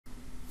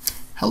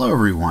Hello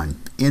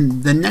everyone.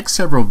 In the next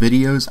several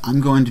videos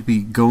I'm going to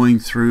be going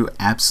through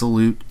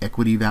absolute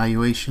equity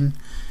valuation.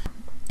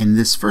 In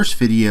this first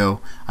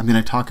video I'm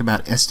going to talk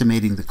about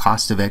estimating the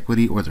cost of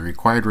equity or the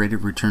required rate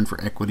of return for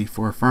equity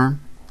for a firm.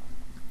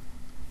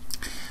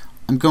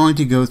 I'm going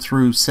to go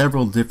through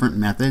several different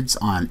methods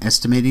on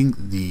estimating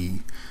the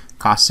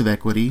cost of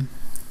equity.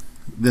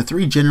 The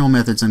three general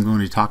methods I'm going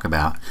to talk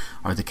about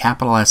are the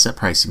capital asset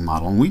pricing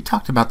model, and we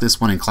talked about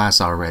this one in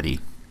class already.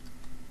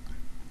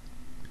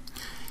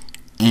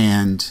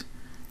 And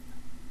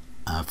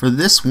for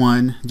this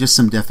one, just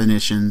some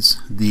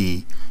definitions.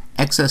 The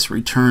excess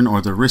return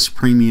or the risk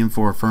premium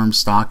for a firm's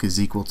stock is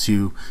equal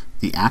to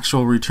the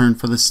actual return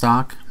for the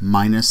stock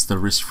minus the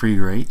risk-free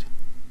rate.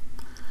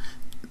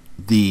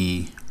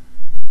 The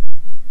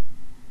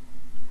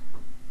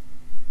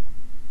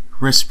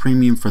risk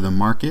premium for the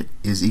market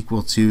is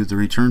equal to the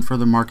return for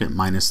the market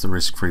minus the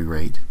risk-free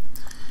rate.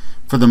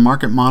 For the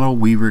market model,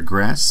 we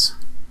regress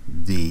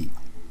the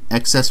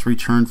excess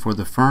return for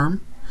the firm,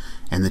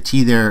 and the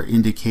T there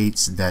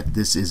indicates that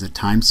this is a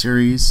time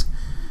series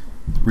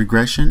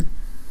regression.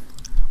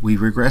 We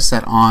regress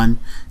that on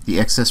the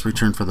excess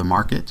return for the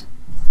market,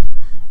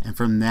 and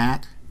from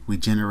that we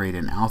generate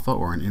an alpha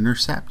or an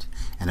intercept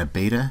and a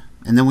beta,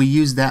 and then we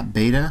use that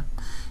beta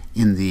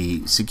in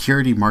the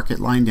security market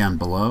line down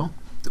below,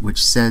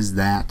 which says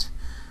that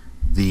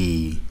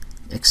the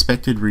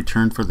expected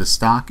return for the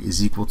stock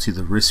is equal to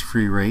the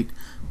risk-free rate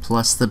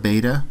plus the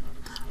beta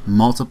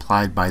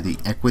multiplied by the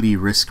equity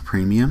risk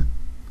premium.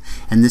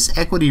 And this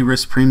equity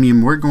risk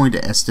premium we're going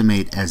to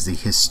estimate as the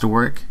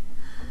historic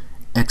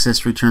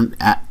excess return,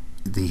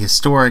 the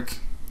historic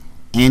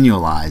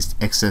annualized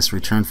excess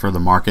return for the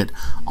market,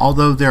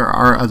 although there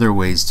are other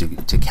ways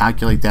to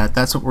calculate that.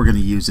 That's what we're going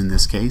to use in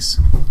this case.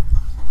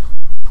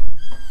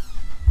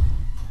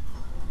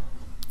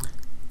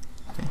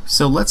 Okay,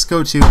 so let's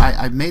go to,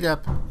 I've made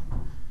up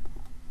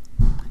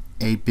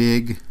a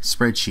big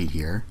spreadsheet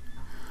here.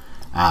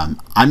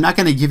 I'm not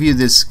going to give you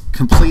this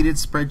completed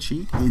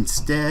spreadsheet.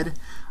 Instead,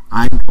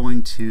 I'm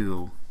going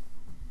to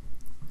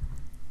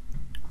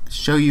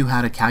show you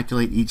how to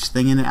calculate each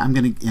thing in it. I'm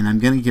going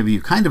to give you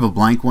kind of a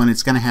blank one.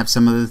 It's going to have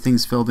some other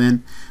things filled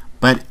in,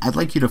 but I'd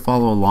like you to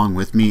follow along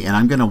with me, and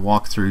I'm going to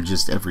walk through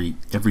just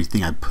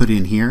everything I put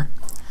in here.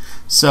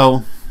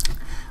 So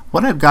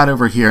what I've got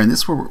over here, and this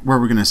is where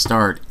we're going to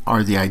start,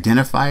 are the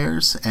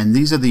identifiers, and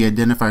these are the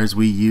identifiers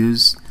we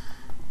use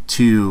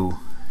to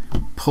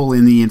pull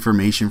in the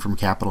information from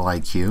Capital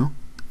IQ.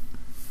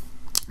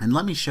 And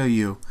let me show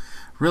you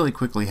really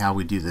quickly how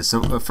we do this.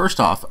 So first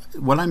off,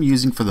 what I'm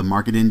using for the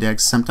market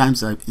index,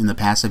 sometimes in the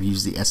past I've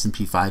used the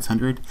S&P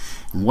 500,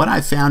 and what I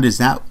found is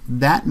that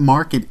that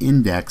market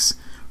index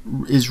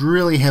is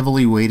really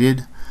heavily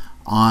weighted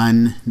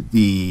on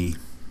the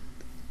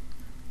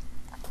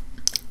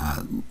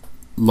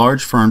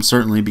large firms,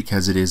 certainly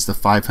because it is the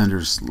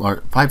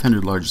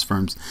 500 largest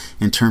firms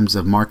in terms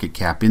of market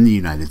cap in the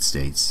United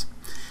States.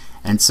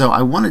 And so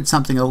I wanted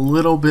something a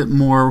little bit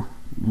more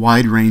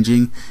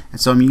wide-ranging, and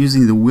so I'm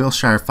using the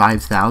Wilshire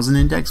 5000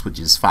 index, which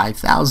is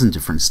 5,000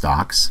 different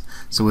stocks.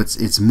 So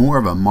it's more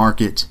of a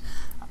market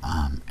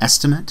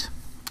estimate,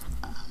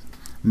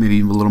 maybe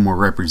a little more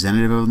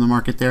representative of the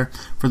market there.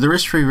 For the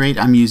risk-free rate,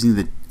 I'm using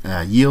the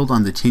yield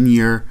on the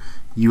 10-year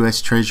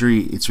U.S.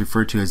 Treasury. It's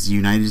referred to as the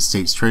United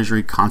States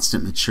Treasury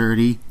Constant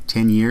Maturity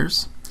 10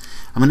 years.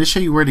 I'm going to show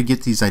you where to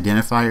get these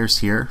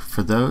identifiers here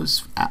for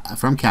those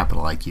from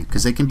Capital IQ,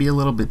 because they can be a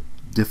little bit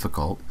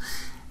difficult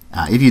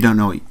if you don't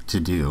know what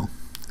to do.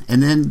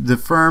 And then the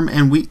firm,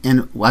 and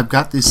I've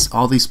got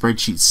all these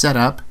spreadsheets set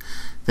up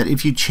that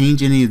if you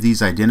change any of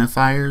these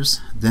identifiers,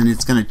 then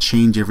it's going to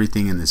change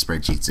everything in the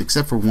spreadsheets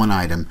except for one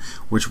item,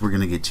 which we're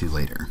going to get to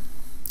later.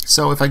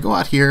 So if I go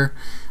out here,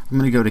 I'm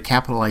going to go to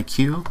Capital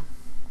IQ.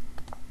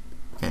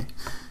 Okay,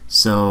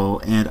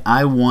 so, and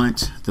I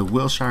want the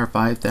Wilshire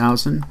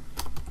 5000.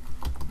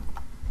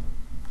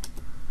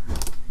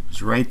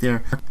 It's right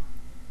there.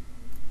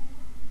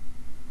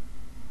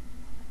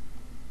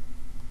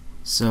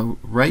 So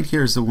right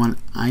here is the one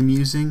I'm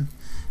using.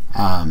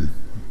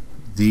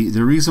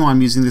 The reason why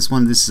I'm using this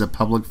one, this is a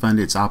public fund,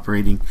 it's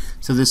operating,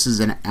 so this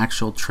is an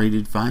actual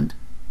traded fund.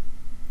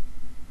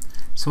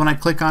 So when I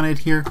click on it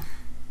here,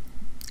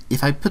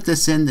 if I put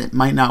this in, it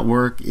might not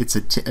work. It's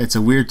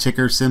a weird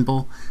ticker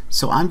symbol.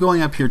 So I'm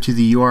going up here to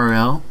the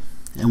URL,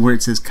 and where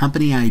it says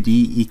company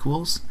ID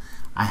equals,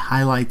 I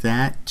highlight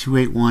that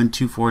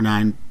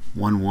 281-24911.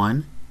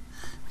 I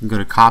can go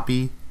to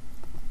copy,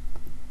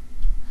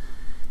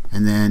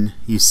 and then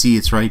you see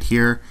it's right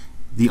here.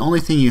 The only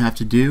thing you have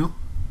to do,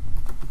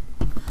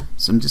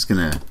 so I'm just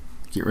going to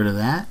get rid of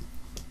that.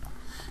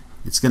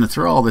 It's going to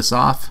throw all this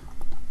off.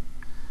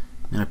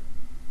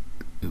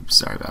 Oops,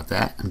 sorry about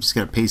that. I'm just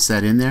going to paste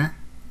that in there.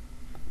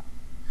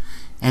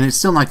 And it's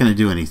still not going to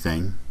do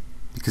anything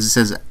because it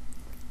says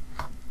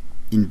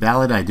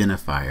invalid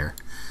identifier.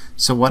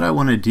 So what I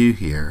want to do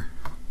here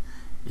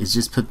is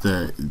just put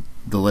the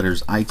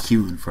letters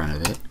IQ in front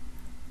of it.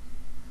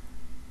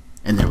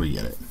 And there we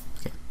get it.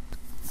 Okay.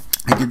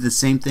 I did the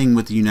same thing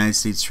with the United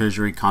States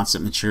Treasury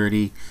Constant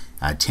Maturity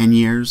 10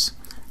 years.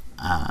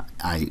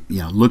 I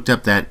looked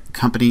up that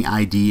company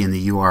ID in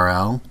the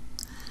URL.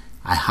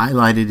 I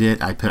highlighted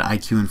it. I put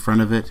IQ in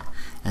front of it,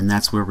 and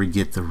that's where we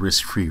get the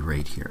risk-free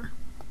rate here.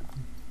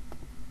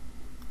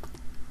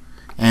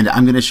 And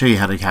I'm going to show you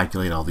how to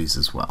calculate all these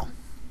as well.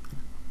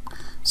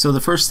 So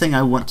the first thing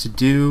I want to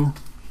do,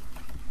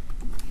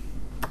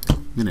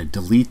 I'm going to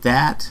delete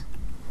that.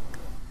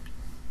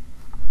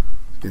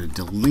 I'm going to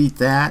delete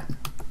that.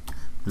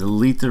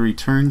 Delete the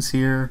returns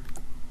here.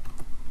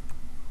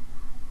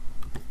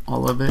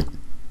 All of it.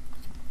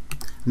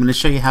 I'm going to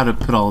show you how to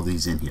put all of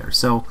these in here.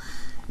 So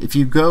if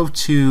you go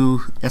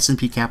to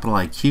S&P Capital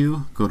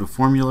IQ, go to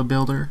Formula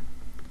Builder,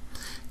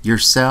 your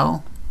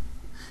cell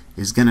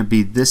is going to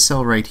be this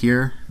cell right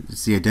here.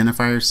 It's the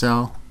identifier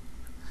cell,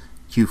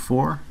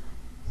 Q4.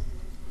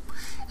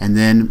 And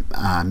then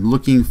I'm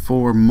looking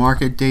for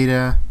market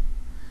data,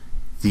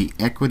 the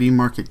equity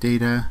market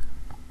data.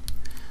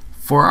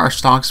 For our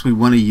stocks, we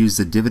want to use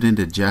the dividend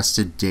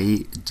adjusted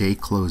day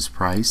close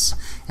price.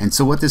 And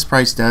so what this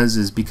price does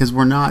is, because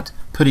we're not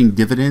putting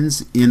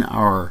dividends in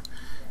our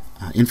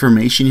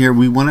information here,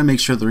 we want to make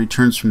sure the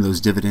returns from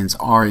those dividends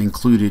are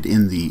included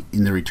in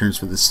the returns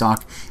for the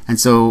stock. And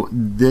so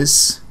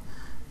this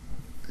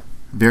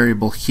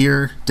variable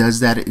here does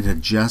that. It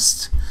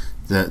adjusts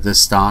the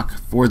stock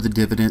for the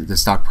dividend, the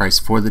stock price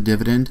for the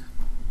dividend,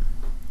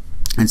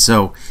 and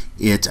so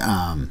it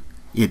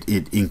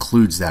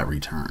includes that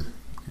return.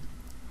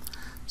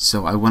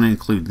 So I want to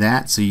include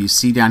that. So you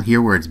see down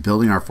here where it's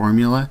building our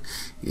formula.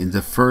 In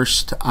the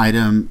first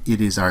item, it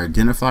is our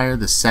identifier.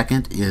 The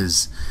second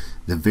is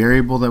the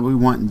variable that we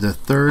want. The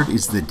third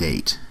is the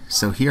date.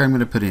 So here I'm going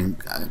to put in,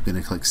 I'm going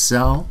to click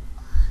cell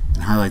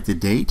and highlight the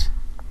date.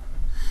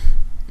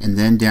 And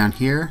then down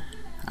here,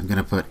 I'm going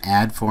to put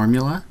add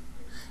formula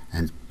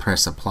and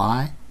press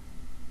apply.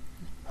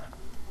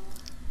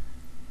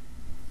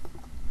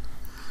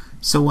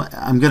 So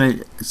I'm going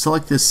to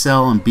select this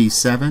cell in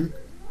B7.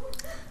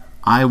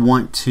 I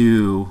want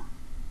to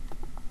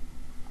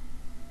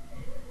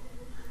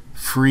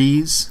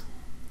freeze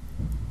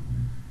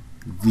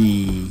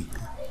the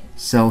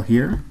cell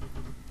here.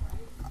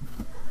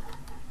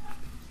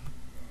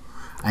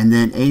 And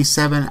then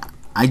A7,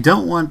 I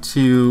don't want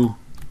to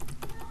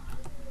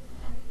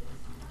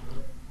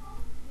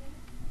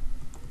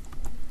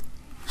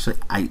actually,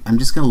 I'm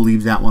just going to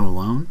leave that one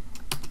alone.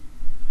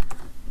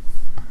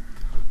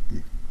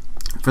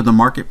 For the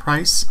market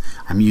price,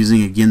 I'm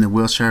using again the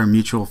Wilshire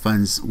Mutual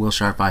Funds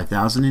Wilshire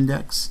 5000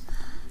 index.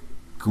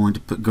 Going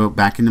to go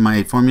back into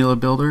my formula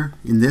builder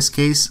in this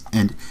case,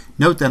 and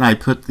note that I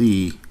put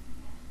the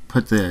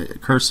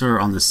cursor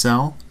on the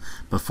cell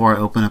before I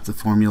open up the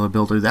formula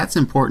builder. That's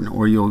important,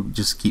 or you'll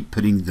just keep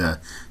putting the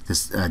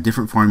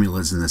different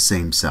formulas in the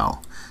same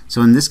cell.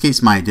 So in this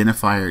case, my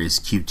identifier is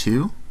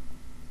Q2.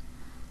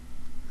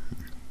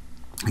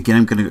 Again,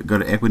 I'm going to go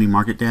to equity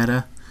market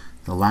data,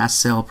 the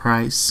last sale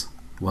price.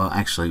 Well,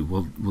 actually,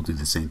 we'll do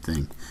the same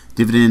thing.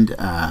 Dividend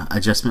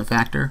adjustment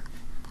factor,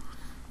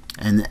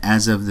 and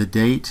as of the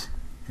date,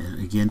 and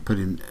again,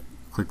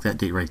 click that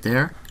date right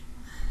there.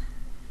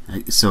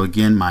 So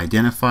again, my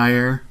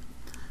identifier,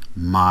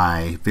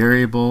 my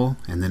variable,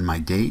 and then my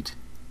date.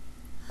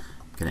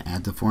 I'm going to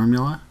add the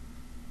formula.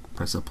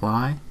 Press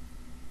apply.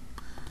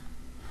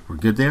 We're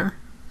good there.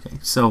 Okay.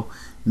 So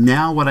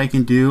now what I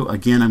can do,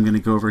 again, I'm going to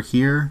go over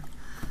here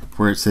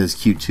where it says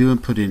Q2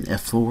 and put in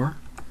F4.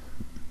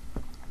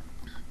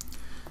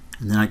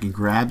 And then I can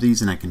grab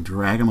these and I can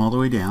drag them all the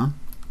way down.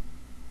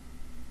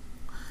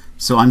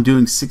 So I'm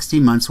doing 60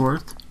 months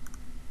worth.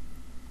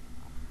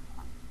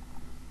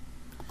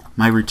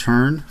 My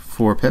return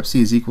for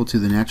Pepsi is equal to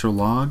the natural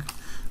log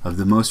of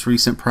the most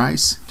recent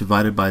price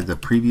divided by the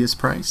previous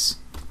price.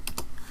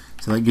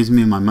 So that gives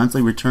me my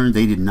monthly return.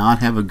 They did not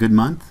have a good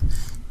month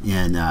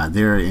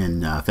there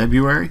in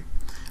February.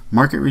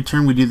 Market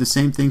return, we do the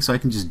same thing, so I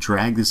can just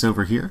drag this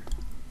over here.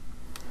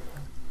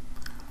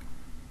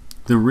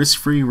 The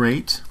risk-free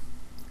rate,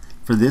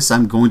 for this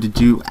I'm going to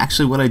do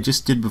actually what I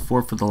just did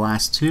before for the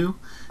last two.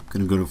 I'm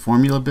going to go to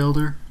Formula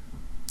Builder.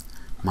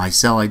 My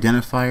cell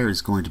identifier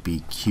is going to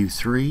be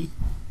Q3.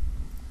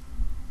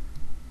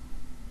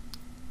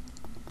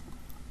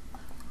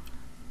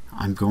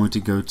 I'm going to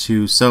go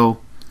to,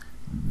 so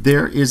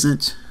there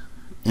isn't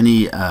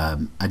any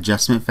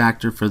adjustment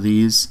factor for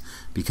these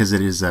because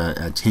it is a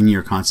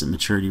 10-year constant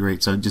maturity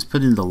rate. So I just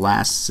put in the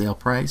last sale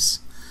price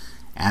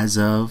as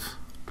of,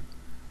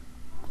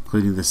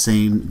 including the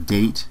same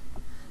date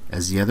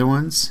as the other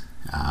ones.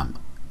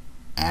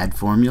 Add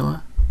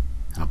formula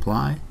and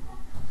apply.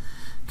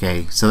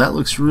 Okay, so that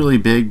looks really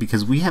big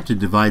because we have to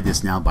divide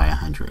this now by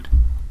 100.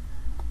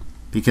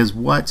 Because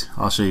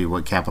I'll show you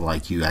what Capital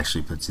IQ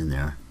actually puts in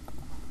there.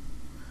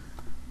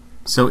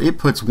 So it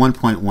puts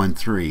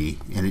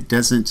 1.13, and it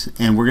doesn't,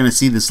 and we're going to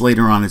see this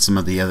later on in some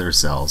of the other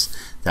cells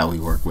that we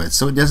work with.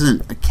 So it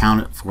doesn't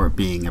account for it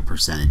being a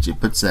percentage. It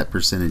puts that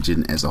percentage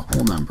in as a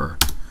whole number.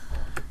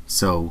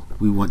 So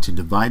we want to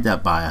divide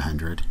that by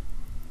 100.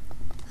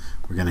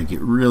 We're going to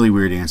get really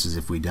weird answers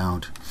if we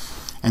don't.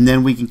 And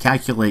then we can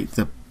calculate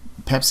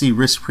Pepsi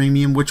risk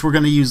premium, which we're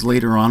going to use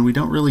later on. We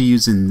don't really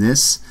use in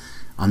this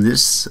on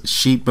this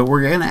sheet, but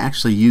we're going to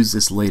actually use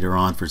this later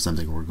on for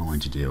something we're going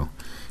to do.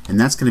 And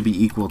that's going to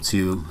be equal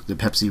to the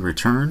Pepsi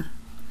return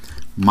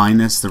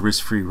minus the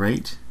risk-free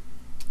rate.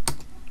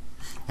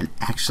 And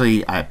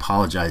actually, I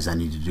apologize, I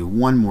need to do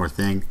one more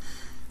thing.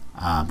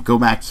 Go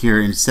back here,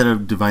 instead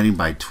of dividing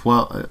by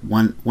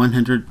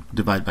 100,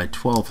 divide by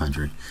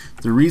 1200.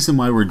 The reason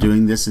why we're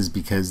doing this is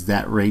because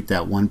that rate,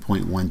 that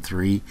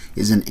 1.13,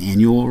 is an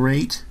annual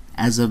rate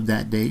as of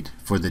that date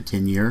for the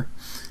 10-year.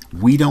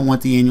 We don't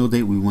want the annual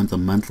date, we want the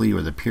monthly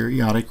or the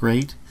periodic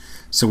rate.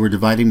 So we're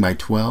dividing by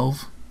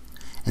 12,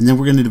 and then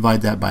we're going to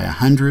divide that by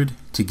 100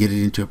 to get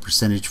it into a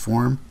percentage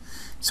form.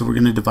 So we're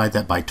going to divide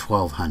that by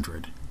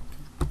 1200.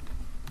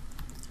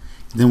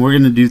 Then we're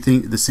going to do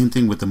the same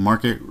thing with the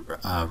market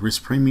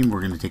risk premium.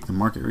 We're going to take the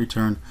market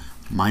return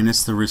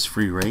minus the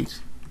risk-free rate.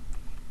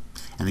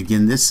 And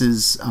again, this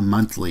is a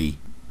monthly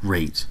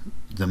rate,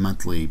 the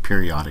monthly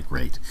periodic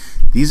rate.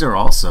 These are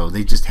also,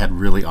 they just had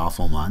really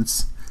awful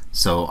months.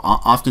 So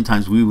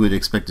oftentimes we would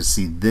expect to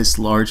see this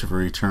large of a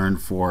return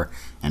for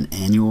an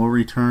annual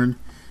return,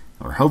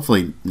 or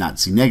hopefully not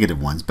see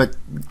negative ones, but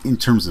in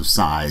terms of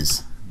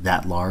size,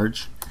 that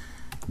large.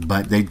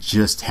 But they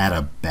just had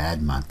a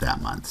bad month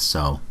that month.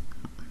 So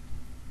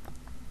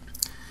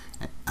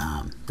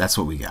that's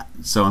what we got.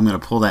 So I'm going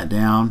to pull that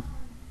down.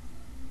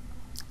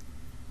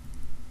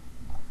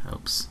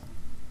 Oops.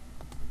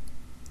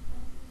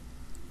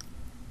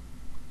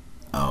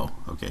 Oh,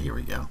 okay, here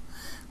we go.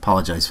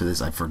 Apologize for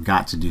this. I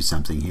forgot to do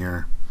something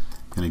here.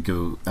 I'm going to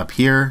go up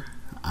here.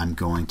 I'm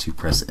going to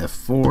press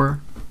F4.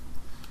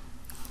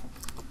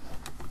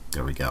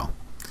 There we go.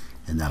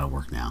 And that'll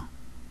work now.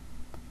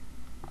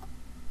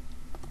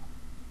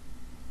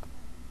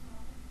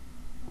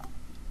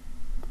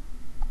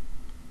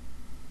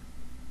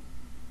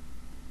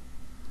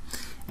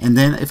 And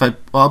then if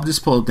I'll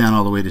just pull it down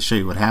all the way to show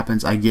you what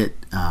happens. I get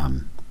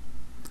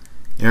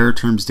error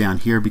terms down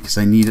here because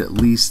I need at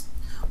least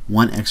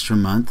one extra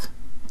month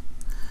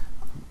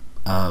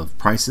of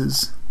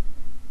prices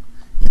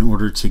in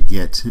order to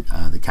get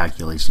the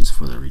calculations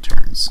for the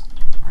returns.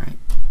 All right.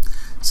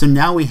 So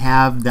now we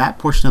have that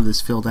portion of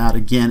this filled out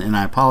again, and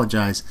I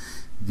apologize.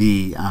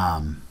 The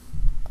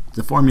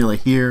formula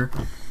here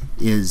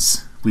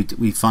is we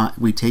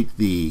take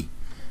the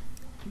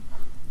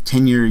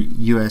 10-year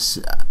U.S.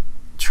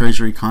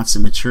 Treasury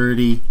constant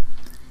maturity.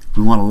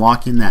 We want to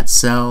lock in that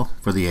cell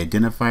for the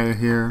identifier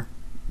here,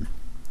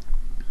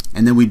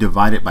 and then we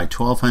divide it by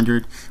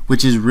 1200,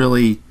 which is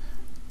really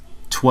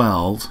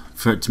 12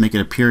 to make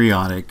it a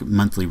periodic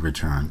monthly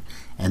return,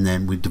 and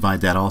then we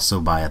divide that also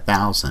by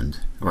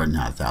 1,000, or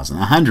not 1,000,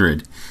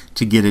 100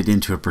 to get it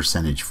into a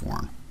percentage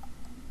form.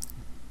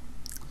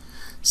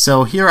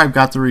 So here I've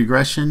got the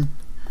regression,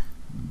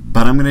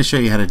 but I'm going to show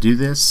you how to do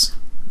this,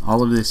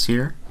 all of this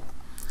here.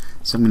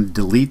 So I'm going to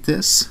delete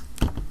this.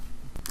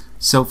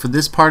 So for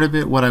this part of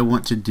it, what I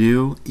want to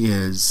do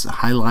is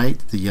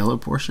highlight the yellow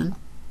portion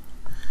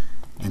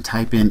and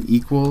type in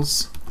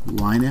equals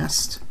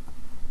linest.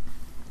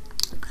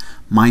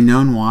 My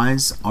known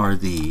y's are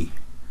the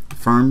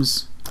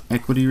firm's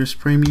equity risk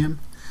premium.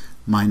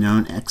 My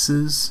known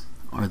x's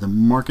are the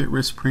market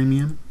risk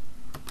premium.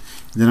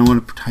 Then I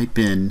want to type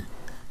in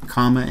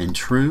comma and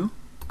true.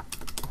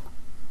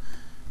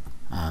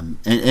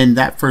 And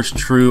that first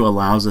true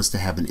allows us to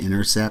have an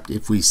intercept.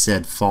 If we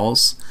said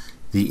false,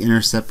 the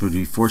intercept would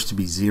be forced to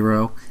be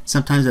 0.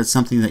 Sometimes that's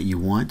something that you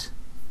want.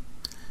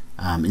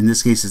 In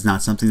this case, it's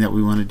not something that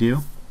we want to do.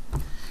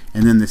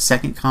 And then the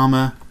second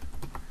comma,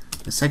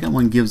 the second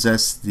one gives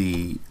us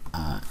the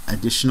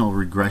additional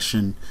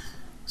regression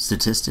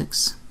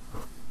statistics.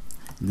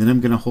 And then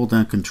I'm going to hold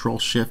down Control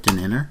Shift and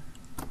Enter.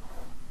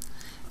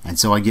 And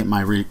so I get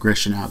my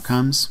regression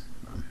outcomes.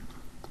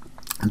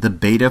 The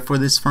beta for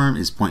this firm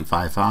is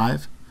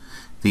 0.55.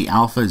 The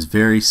alpha is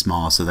very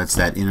small, so that's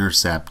that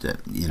intercept that,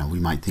 you know, we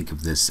might think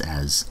of this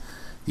as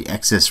the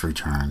excess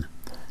return.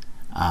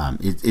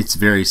 It's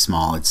very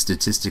small. It's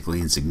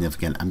statistically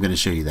insignificant. I'm going to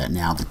show you that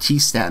now. The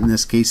t-stat in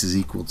this case is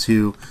equal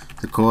to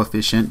the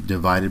coefficient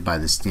divided by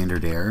the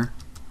standard error.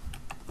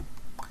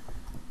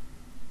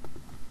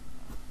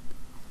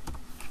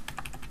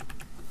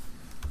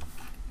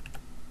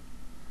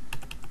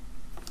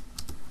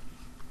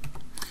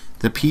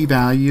 The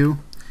p-value,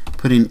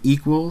 put in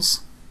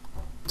equals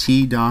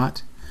t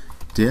dot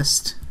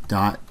dist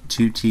dot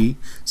 2t.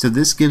 So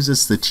this gives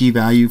us the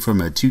t-value from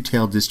a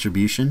two-tailed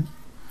distribution.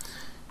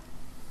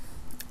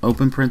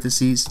 Open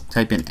parentheses,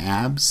 type in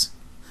abs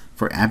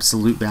for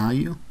absolute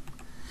value,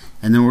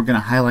 and then we're going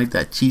to highlight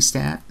that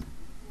t-stat.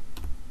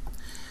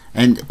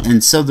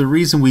 And so the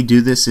reason we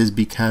do this is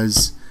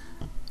because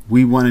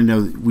we want to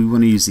know, we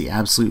want to use the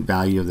absolute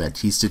value of that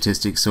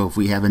t-statistic. So if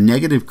we have a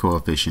negative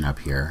coefficient up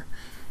here,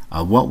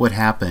 what would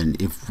happen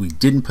if we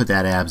didn't put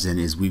that abs in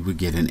is we would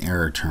get an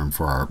error term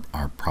for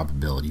our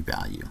probability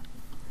value.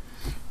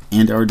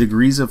 And our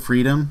degrees of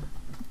freedom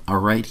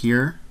are right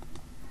here.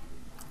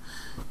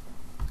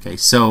 Okay,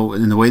 so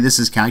in the way this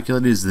is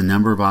calculated is the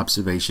number of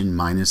observation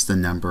minus the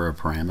number of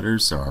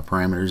parameters. So our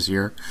parameters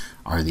here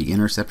are the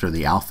intercept, or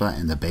the alpha,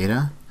 and the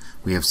beta.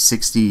 We have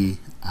 60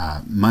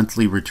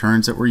 monthly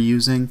returns that we're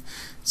using,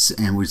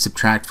 and we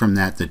subtract from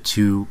that the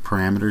 2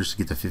 parameters to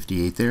get the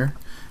 58 there.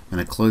 I'm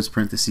going to close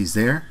parentheses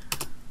there.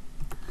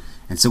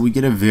 And so we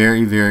get a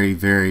very, very,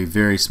 very,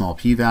 very small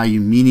p-value,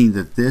 meaning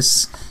that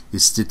this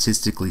is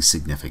statistically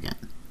significant.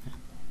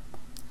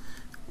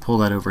 Pull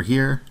that over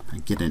here. I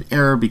get an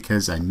error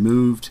because I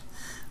moved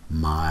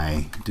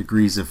my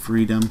degrees of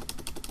freedom.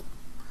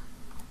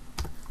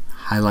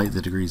 Highlight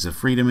the degrees of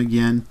freedom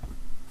again.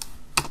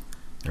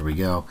 There we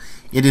go.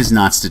 It is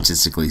not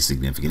statistically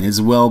significant. It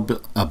is well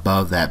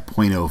above that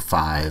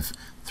 0.05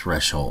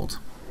 threshold.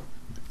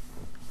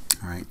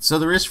 All right, so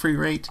the risk-free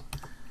rate,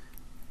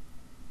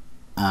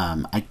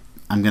 I'm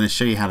going to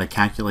show you how to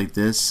calculate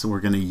this.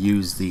 We're going to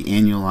use the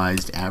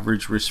annualized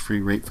average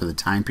risk-free rate for the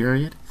time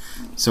period.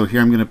 So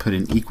here I'm going to put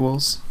in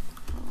equals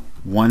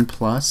 1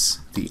 plus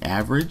the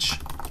average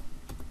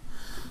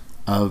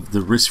of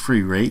the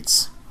risk-free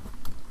rates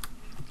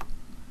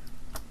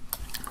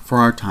for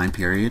our time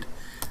period.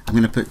 I'm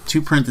going to put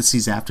 2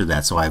 parentheses after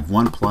that, so I have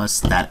 1 plus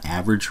that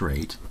average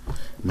rate.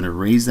 I'm going to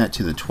raise that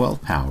to the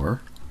 12th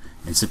power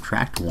and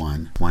subtract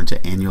 1 to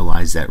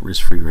annualize that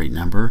risk-free rate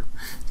number.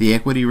 The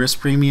equity risk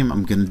premium,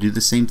 I'm going to do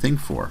the same thing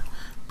for.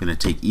 I'm going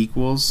to take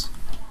equals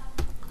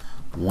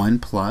 1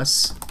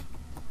 plus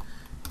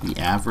the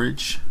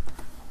average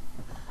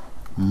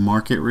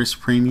market risk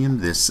premium,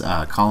 this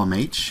column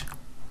H.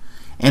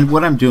 And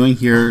what I'm doing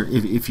here,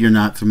 if you're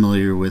not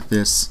familiar with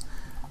this,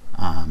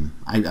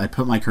 I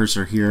put my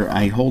cursor here.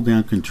 I hold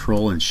down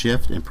Control and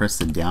Shift and press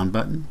the down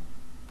button,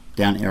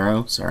 down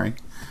arrow, sorry,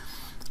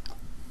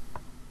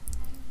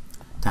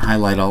 to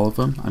highlight all of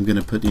them. I'm going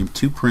to put in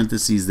 2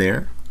 parentheses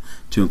there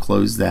to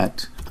enclose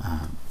that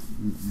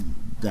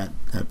that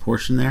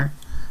portion there.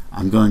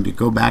 I'm going to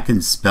go back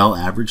and spell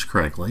average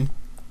correctly.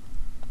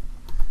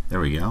 There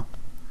we go.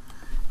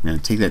 I'm going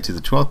to take that to the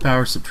 12th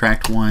power,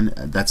 subtract 1.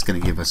 That's going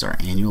to give us our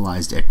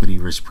annualized equity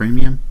risk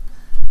premium.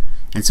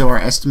 And so our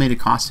estimated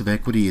cost of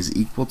equity is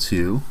equal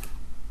to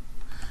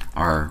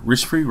our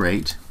risk-free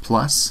rate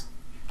plus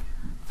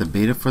the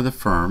beta for the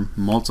firm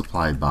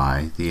multiplied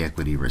by the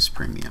equity risk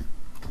premium.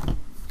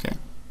 Okay,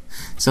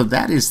 so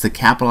that is the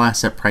capital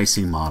asset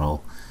pricing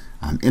model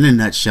in a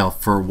nutshell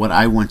for what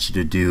I want you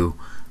to do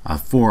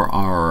for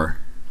our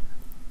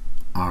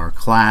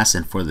class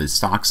and for the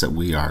stocks that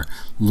we are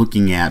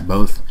looking at,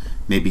 both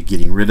maybe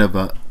getting rid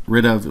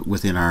of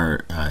within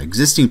our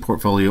existing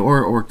portfolio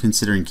or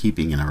considering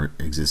keeping in our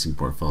existing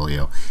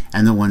portfolio,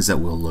 and the ones that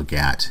we'll look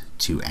at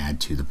to add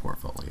to the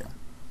portfolio.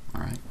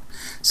 All right,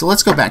 so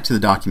let's go back to the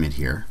document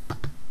here.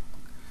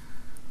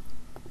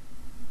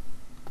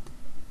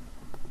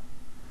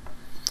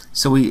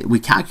 So we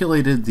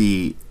calculated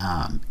the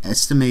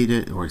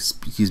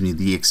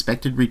the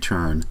expected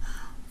return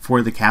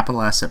for the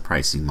capital asset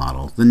pricing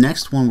model. The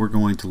next one we're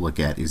going to look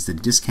at is the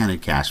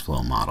discounted cash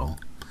flow model.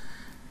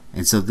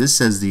 And so this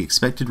says the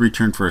expected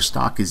return for a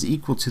stock is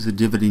equal to the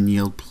dividend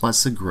yield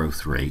plus a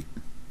growth rate.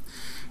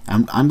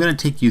 I'm going to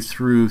take you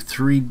through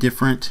 3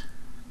 different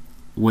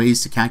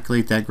ways to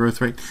calculate that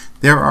growth rate.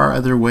 There are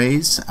other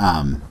ways.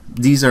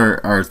 These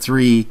are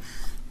 3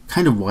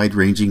 kind of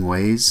wide-ranging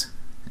ways,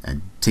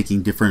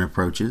 taking different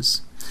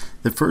approaches.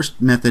 The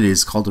first method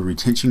is called the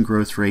retention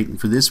growth rate, and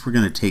for this we're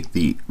going to take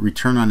the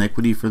return on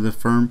equity for the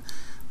firm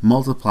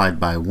multiplied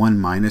by 1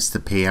 minus the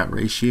payout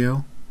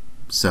ratio.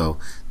 So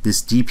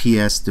this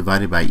DPS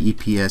divided by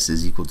EPS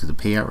is equal to the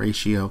payout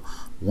ratio.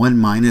 1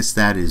 minus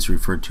that is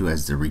referred to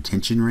as the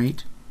retention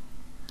rate.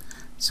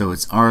 So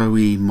it's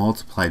ROE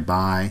multiplied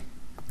by,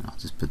 I'll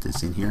just put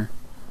this in here,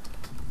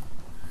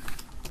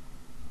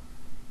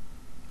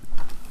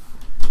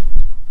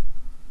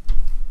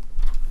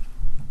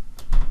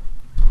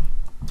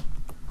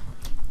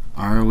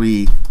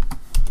 ROE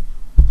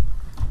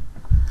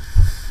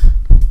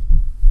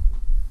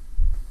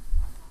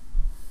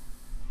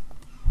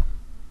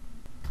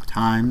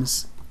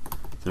times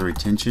the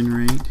retention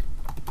rate.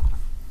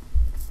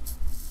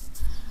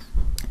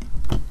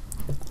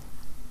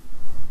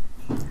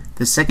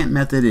 The second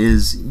method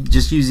is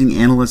just using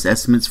analyst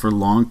estimates for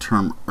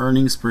long-term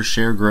earnings per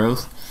share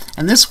growth,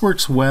 and this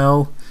works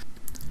well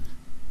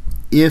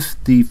if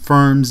the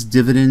firm's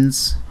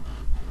dividends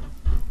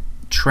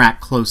track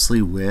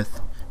closely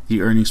with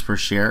the earnings per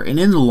share, and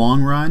in the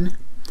long run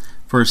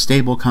for a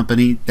stable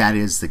company that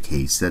is the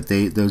case, that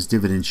those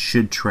dividends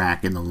should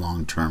track in the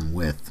long term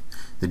with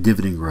the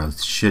dividend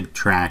growth, should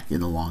track in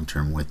the long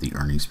term with the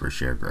earnings per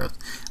share growth.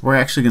 We're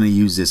actually going to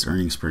use this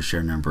earnings per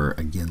share number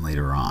again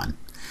later on.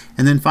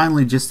 And then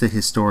finally, just the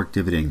historic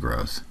dividend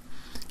growth,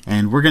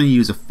 and we're going to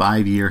use a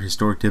 5-year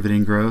historic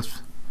dividend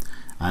growth,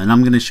 and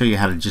I'm going to show you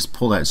how to just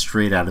pull that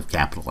straight out of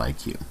Capital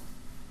IQ.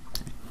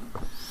 Okay.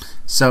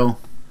 So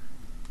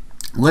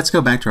let's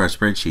go back to our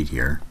spreadsheet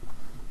here.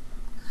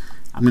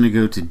 I'm going to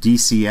go to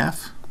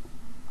DCF,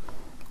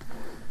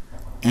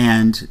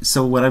 and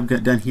so what I've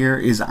done here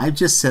is I've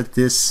just set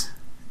this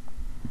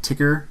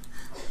ticker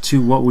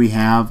to what we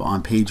have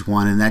on page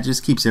 1, and that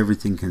just keeps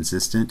everything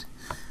consistent.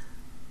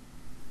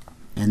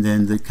 And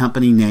then the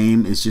company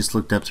name is just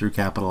looked up through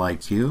Capital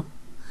IQ.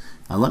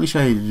 Let me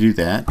show you to do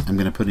that. I'm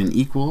going to put in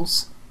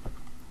equals,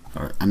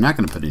 or I'm not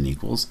going to put in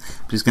equals.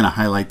 I'm just going to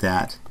highlight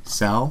that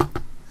cell,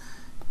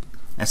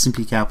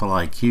 S&P Capital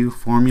IQ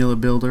Formula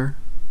Builder.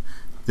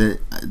 The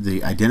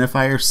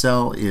identifier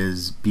cell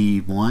is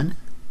B1.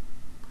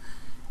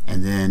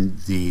 And then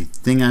the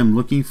thing I'm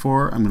looking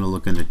for, I'm going to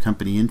look under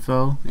company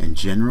info and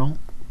general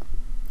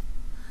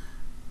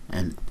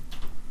and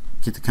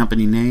get the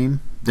company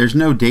name. There's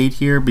no date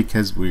here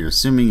because we're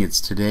assuming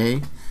it's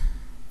today,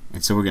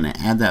 and so we're going to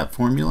add that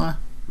formula.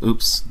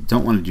 Oops,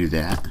 don't want to do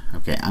that.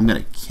 Okay,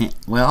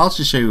 well, I'll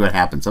just show you what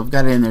happens. I've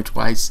got it in there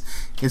twice.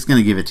 It's going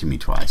to give it to me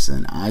twice,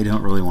 and I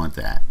don't really want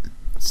that.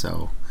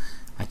 So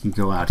I can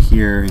go out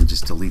here and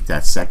just delete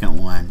that second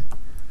one.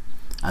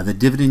 The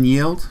dividend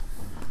yield.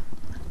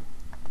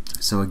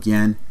 So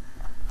again,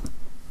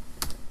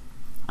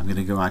 I'm going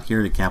to go out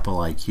here to Capital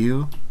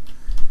IQ.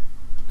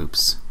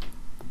 Oops.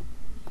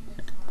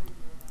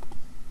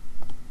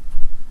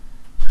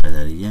 Try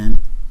that again.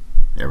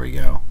 There we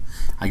go.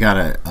 I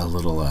got a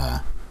little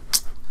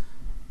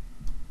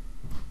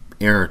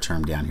error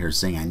term down here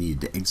saying I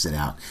need to exit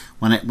out.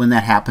 When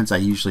that happens, I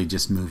usually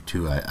just move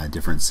to a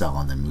different cell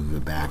and then move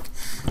it back.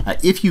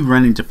 If you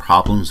run into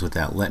problems with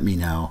that, let me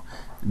know.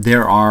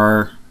 There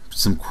are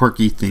some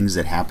quirky things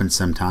that happen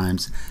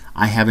sometimes.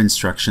 I have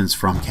instructions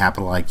from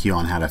Capital IQ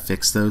on how to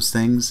fix those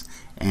things,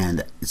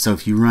 and so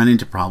if you run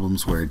into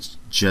problems where it's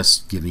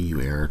just giving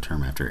you error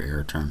term after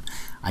error term,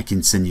 I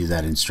can send you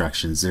that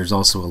instructions. There's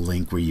also a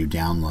link where you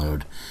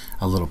download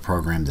a little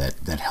program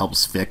that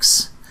helps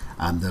fix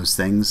those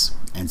things.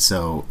 And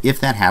so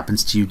if that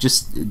happens to you,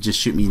 just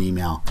shoot me an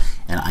email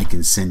and I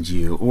can send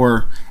you,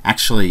 or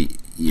actually,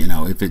 you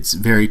know, if it's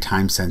very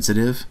time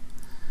sensitive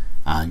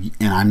and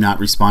I'm not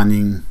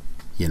responding,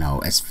 you know,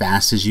 as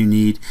fast as you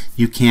need,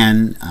 you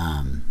can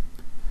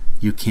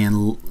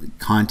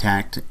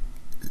contact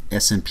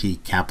S&P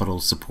Capital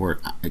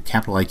Support,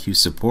 Capital IQ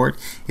Support.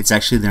 It's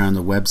actually there on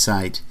the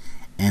website,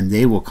 and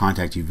they will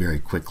contact you very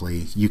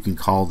quickly. You can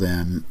call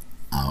them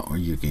or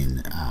you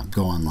can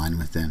go online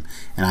with them,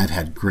 and I've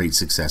had great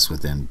success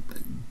with them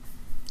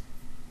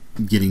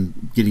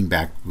getting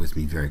back with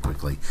me very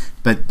quickly.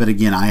 But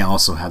again, I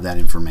also have that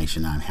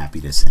information. I'm happy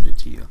to send it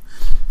to you.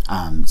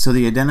 So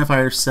the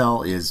identifier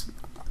cell is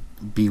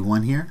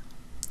B1 here,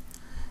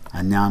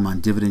 and now I'm on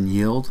dividend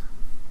yield.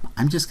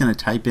 I'm just going to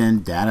type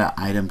in data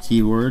item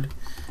keyword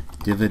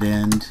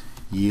dividend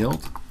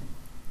yield.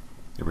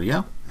 There we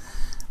go.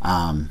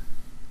 And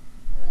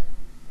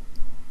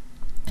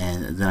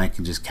then I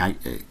can just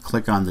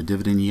click on the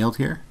dividend yield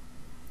here,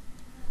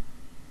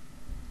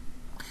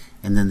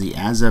 and then the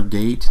as of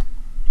date,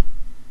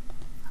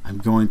 I'm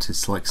going to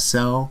select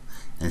cell,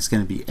 and it's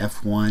going to be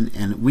F1,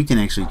 and we can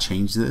actually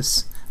change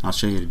this. I'll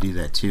show you how to do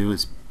that too.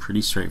 It's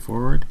pretty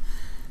straightforward.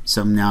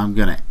 So now I'm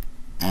going to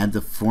add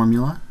the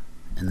formula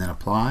and then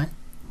apply,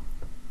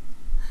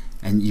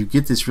 and you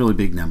get this really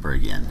big number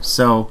again.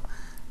 So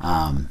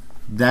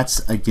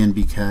that's again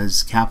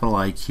because Capital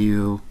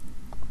IQ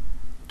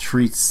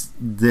treats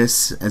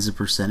this as a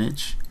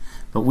percentage,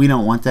 but we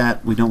don't want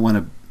that. We don't want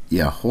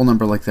a whole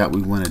number like that.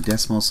 We want a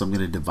decimal, so I'm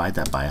going to divide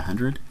that by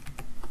 100,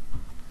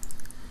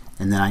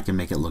 and then I can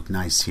make it look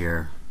nice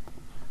here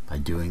by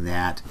doing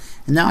that.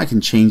 And now I can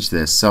change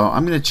this. So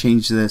I'm going to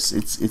change this.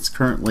 It's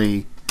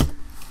currently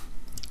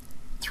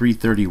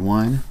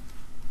 331.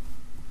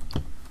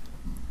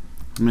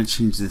 I'm going to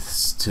change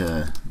this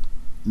to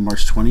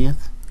March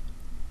 20th.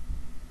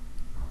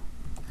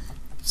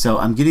 So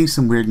I'm getting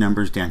some weird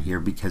numbers down here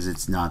because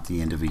it's not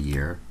the end of a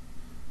year.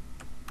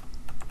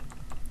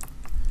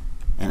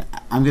 And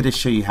I'm going to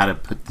show you how to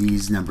put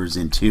these numbers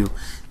in too.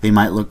 They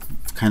might look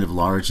kind of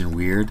large and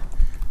weird.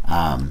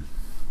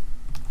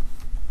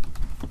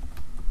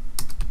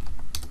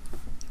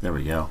 There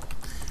we go.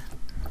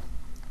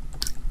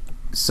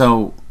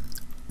 So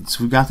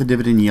we've got the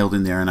dividend yield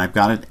in there, and I've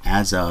got it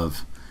as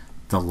of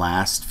the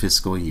last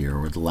fiscal year,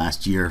 or the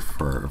last year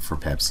for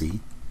Pepsi.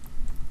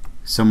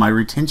 So my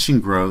retention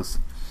growth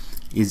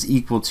is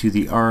equal to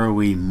the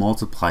ROE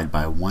multiplied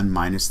by 1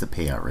 minus the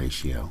payout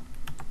ratio.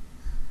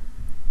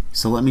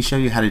 So let me show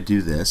you how to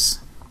do this.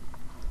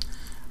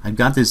 I've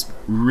got this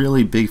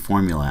really big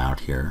formula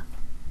out here,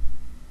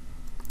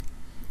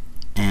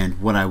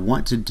 and what I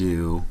want to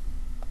do,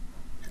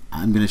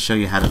 I'm going to show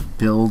you how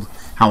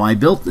I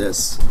built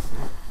this.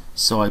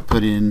 So I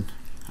put in,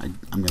 I'm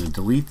going to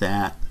delete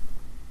that.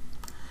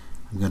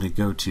 I'm going to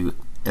go to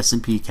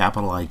S&P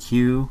Capital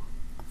IQ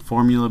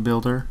Formula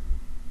Builder.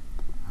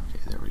 Okay,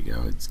 there we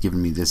go. It's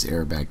giving me this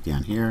error back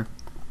down here.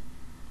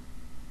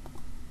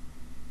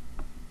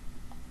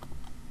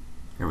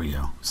 There we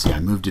go. See, I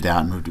moved it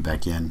out and moved it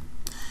back in.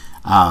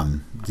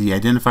 The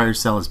identifier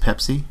cell is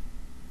Pepsi,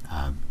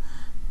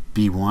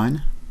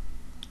 B1.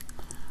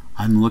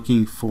 I'm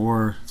looking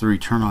for the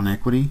return on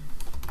equity.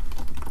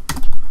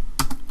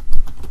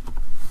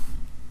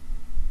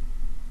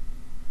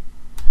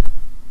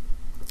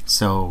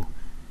 So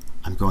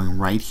I'm going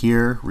right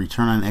here,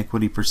 return on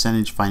equity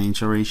percentage,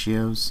 financial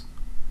ratios,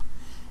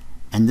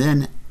 and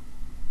then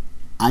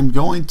I'm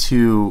going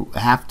to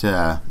have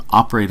to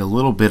operate a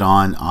little bit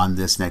on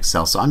this next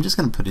cell. So I'm just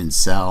going to put in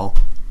cell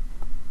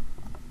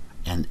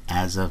and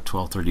as of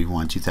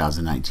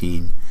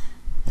 12/31/2019,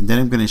 and then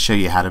I'm going to show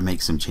you how to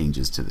make some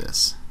changes to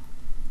this.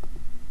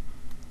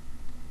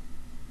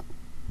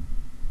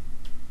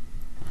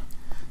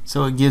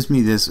 So it gives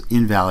me this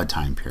invalid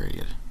time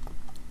period,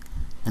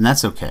 and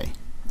that's okay.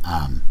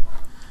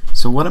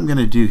 So what I'm going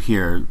to do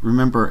here,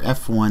 remember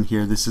F1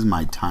 here, this is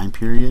my time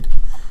period.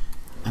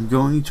 I'm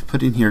going to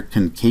put in here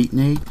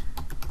concatenate,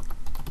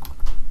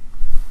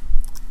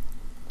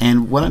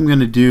 and what I'm going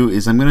to do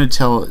is I'm going to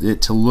tell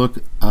it to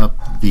look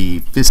up the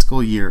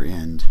fiscal year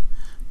end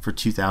for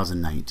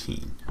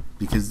 2019,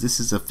 because this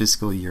is a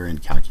fiscal year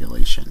end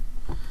calculation.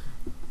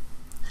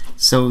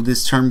 So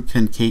this term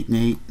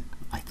concatenate,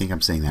 I think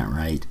I'm saying that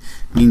right,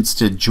 means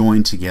to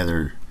join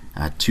together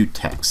two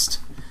text.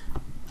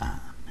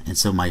 And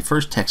so my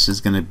first text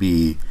is going to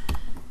be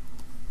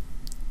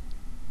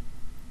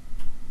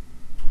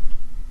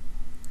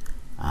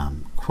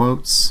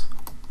quotes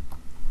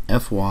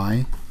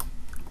FY,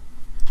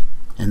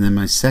 and then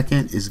my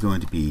second is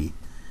going to be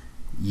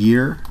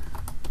year,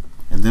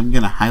 and then I'm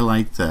going to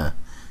highlight the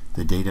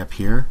date up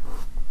here.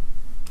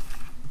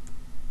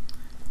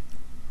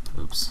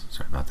 Oops,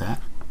 sorry about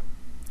that.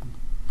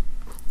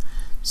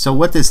 So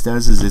what this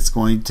does is it's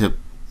going to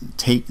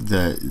take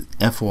the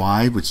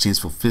FY, which stands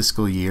for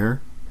fiscal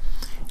year,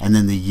 and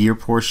then the year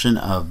portion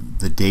of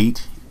the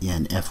date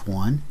in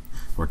F1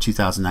 or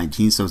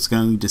 2019. So it's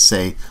going to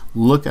say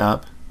look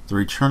up the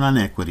return on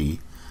equity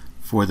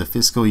for the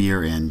fiscal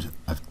year end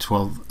of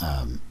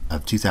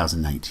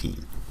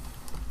 2019.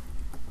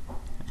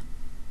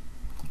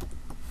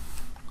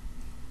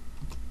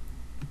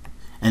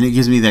 And it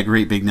gives me that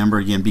great big number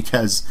again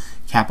because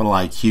capital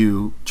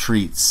IQ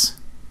treats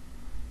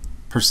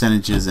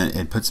percentages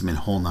and puts them in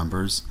whole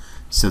numbers.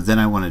 So then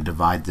I want to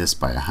divide this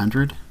by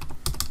 100,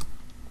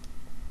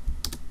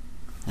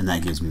 and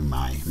that gives me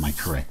my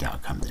correct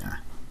outcome there.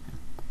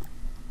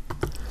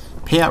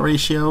 Payout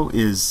ratio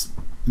is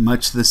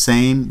much the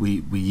same.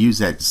 We use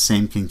that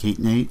same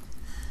concatenate.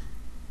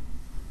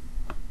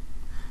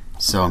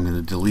 So I'm going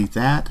to delete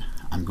that.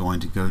 I'm going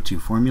to go to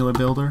Formula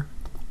Builder.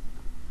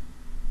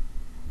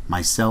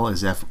 My cell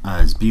is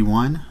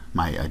B1.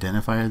 My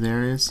identifier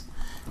there is.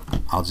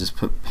 I'll just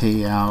put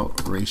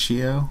payout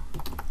ratio.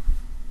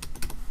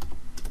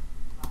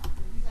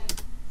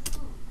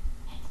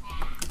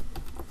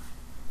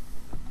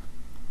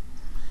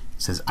 It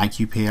says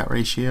IQ payout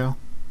ratio.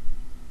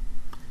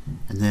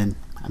 And then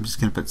I'm just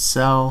going to put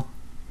cell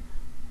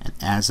and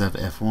as of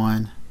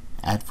F1,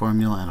 add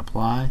formula and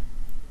apply.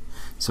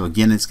 So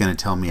again, it's going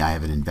to tell me I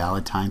have an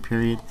invalid time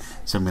period.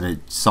 So I'm going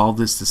to solve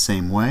this the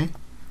same way.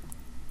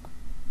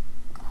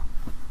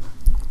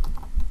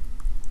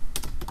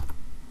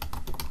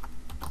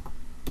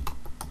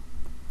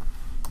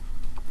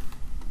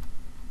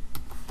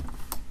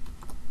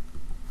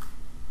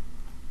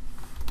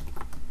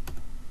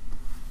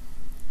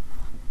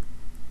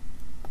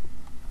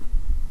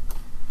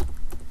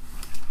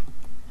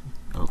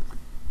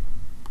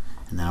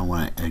 And then I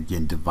want to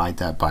again divide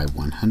that by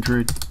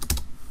 100.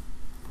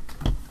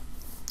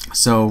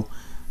 So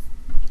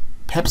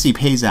Pepsi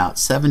pays out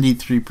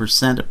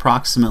 73%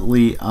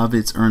 approximately of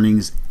its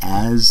earnings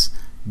as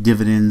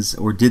dividends,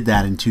 or did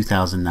that in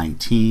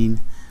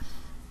 2019.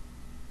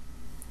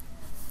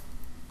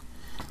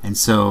 And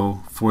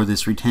so for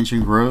this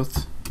retention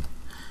growth,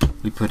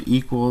 we put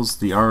equals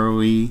the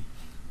ROE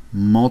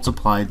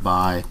multiplied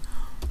by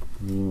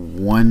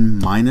 1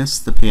 minus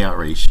the payout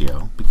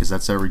ratio, because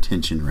that's our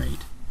retention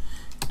rate.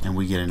 And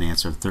we get an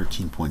answer of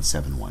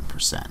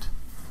 13.71%.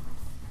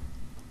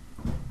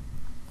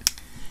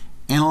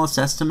 Analyst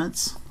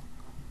estimates.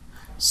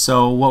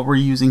 So what we're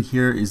using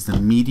here is the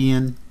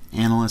median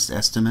analyst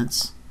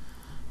estimates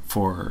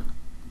for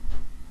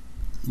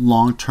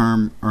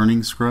long-term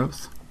earnings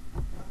growth.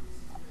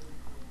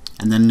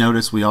 And then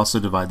notice we also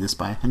divide this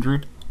by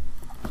 100.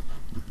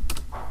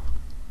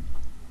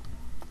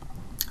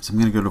 So I'm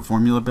going to go to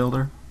Formula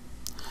Builder.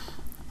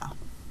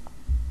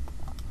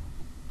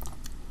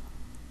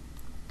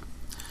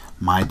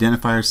 My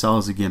identifier cell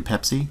is again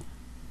Pepsi.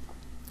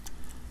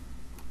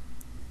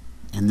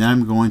 And then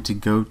I'm going to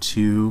go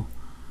to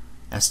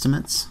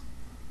estimates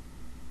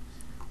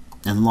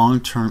and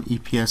long-term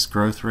EPS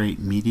growth rate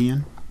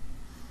median.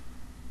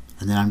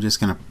 And then I'm just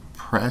going to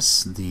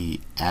press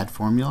the add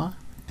formula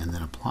and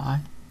then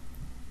apply.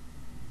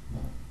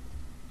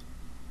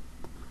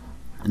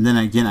 And then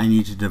again, I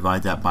need to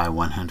divide that by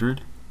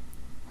 100.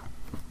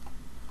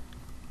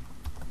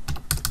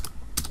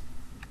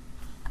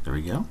 There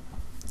we go.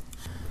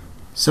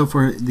 So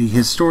for the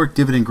historic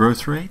dividend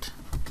growth rate,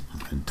 I'm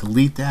going to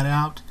delete that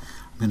out.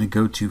 I'm going to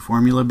go to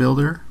Formula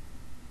Builder.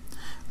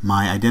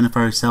 My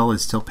identifier cell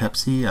is still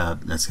Pepsi.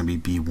 That's going to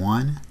be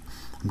B1.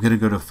 I'm going to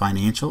go to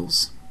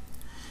Financials,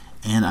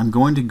 and I'm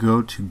going to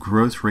go to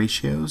Growth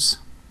Ratios.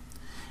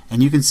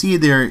 And you can see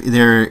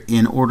they're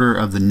in order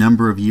of the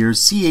number of years.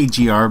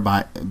 CAGR,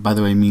 by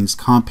the way, means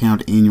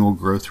compound annual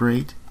growth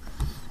rate.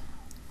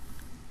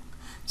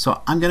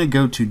 So I'm going to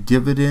go to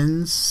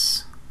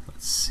dividends.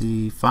 Let's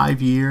see,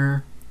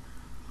 5-year.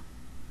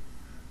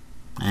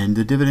 And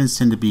the dividends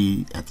tend to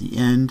be at the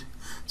end.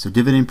 So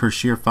dividend per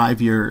share,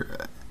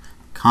 5-year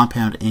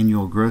compound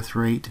annual growth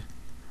rate.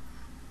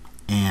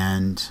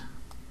 And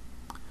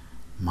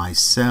my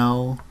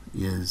cell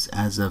is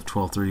as of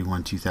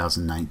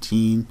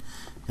 12/31/2019.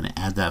 I'm going to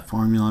add that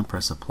formula and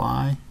press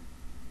apply.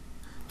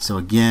 So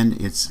again,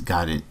 it's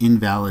got an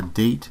invalid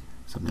date.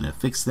 So I'm going to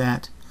fix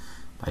that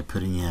by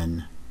putting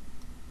in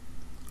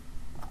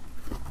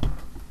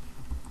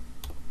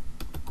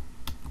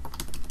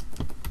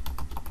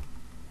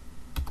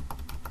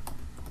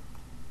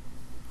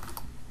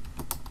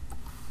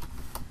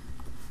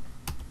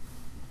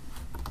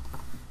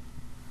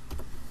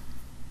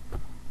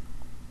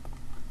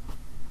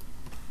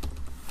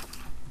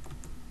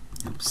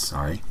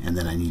sorry, and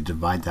then I need to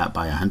divide that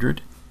by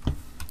 100.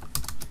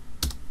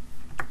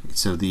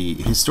 So the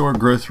historic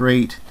growth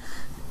rate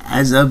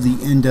as of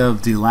the end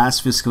of the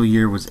last fiscal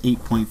year was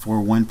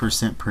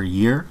 8.41% per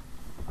year.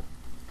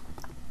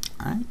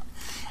 All right.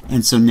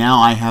 And so now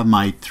I have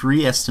my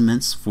 3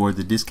 estimates for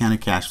the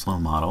discounted cash flow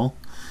model.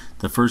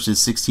 The first is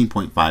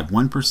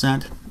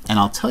 16.51%, and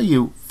I'll tell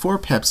you for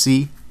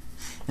Pepsi,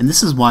 and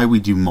this is why we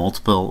do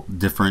multiple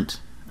different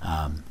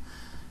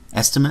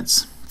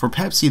estimates. For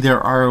Pepsi, their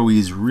ROE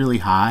is really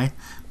high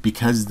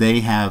because they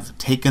have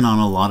taken on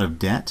a lot of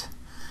debt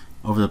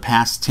over the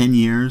past 10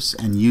 years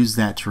and used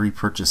that to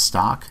repurchase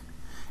stock.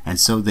 And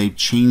so they've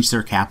changed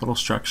their capital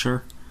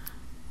structure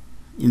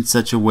in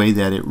such a way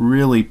that it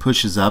really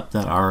pushes up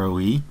that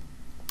ROE.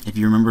 If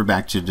you remember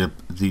back to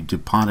the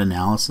DuPont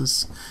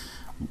analysis,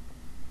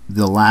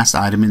 the last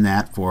item in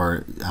that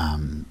for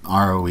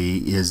ROE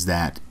is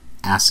that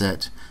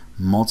asset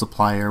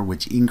multiplier,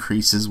 which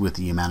increases with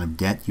the amount of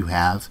debt you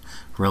have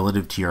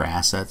relative to your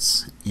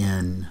assets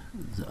on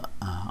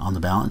the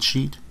balance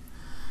sheet.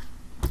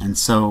 And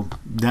so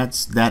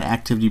that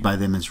activity by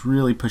them has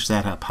really pushed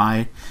that up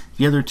high.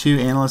 The other 2,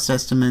 analyst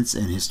estimates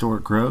and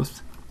historic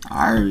growth,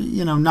 are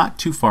not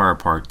too far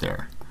apart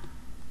there.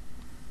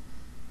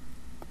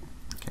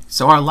 Okay,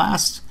 so our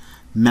last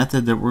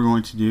method that we're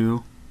going to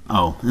do,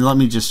 and let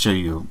me just show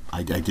you,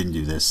 I didn't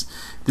do this.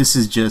 This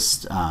is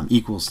just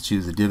equals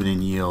to the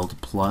dividend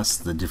yield plus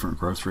the different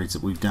growth rates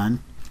that we've done.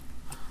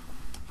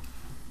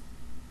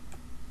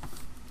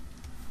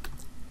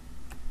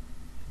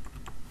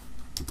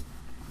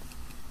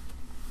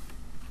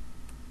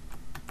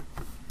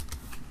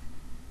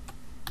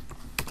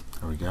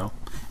 There we go.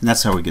 And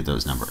that's how we get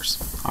those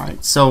numbers. All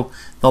right, so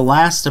the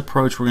last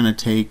approach we're going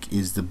to take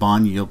is the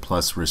bond yield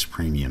plus risk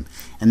premium.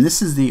 And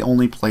this is the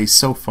only place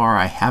so far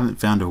I haven't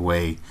found a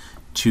way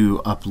to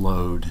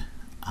upload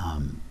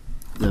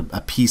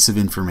a piece of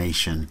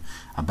information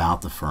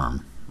about the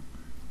firm.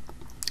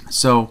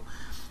 So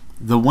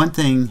the one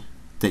thing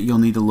that you'll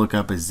need to look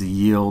up is the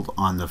yield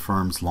on the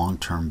firm's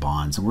long-term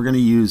bonds. And we're going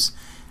to use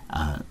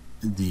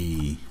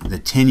the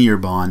 10-year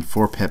bond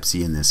for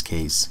Pepsi in this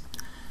case.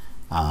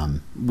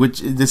 Which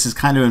this is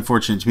kind of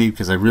unfortunate to me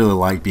because I really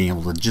like being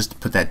able to just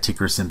put that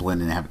ticker symbol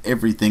in and have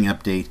everything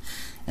update.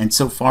 And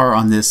so far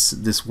on this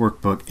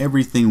workbook,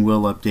 everything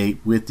will update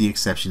with the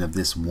exception of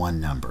this one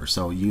number.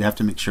 So you have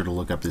to make sure to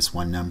look up this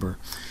one number.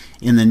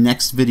 In the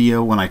next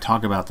video, when I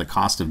talk about the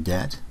cost of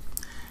debt,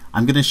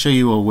 I'm going to show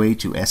you a way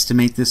to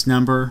estimate this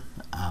number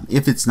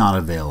if it's not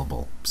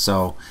available.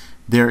 So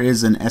there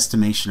is an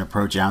estimation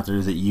approach out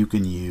there that you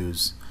can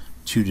use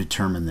to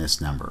determine this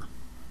number.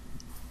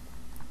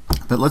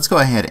 But let's go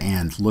ahead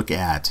and look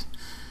at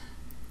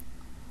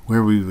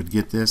where we would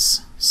get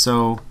this.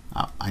 So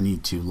I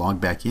need to log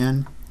back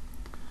in.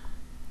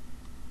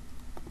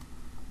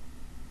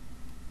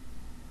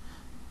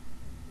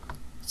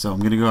 So I'm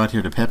going to go out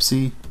here to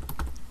Pepsi.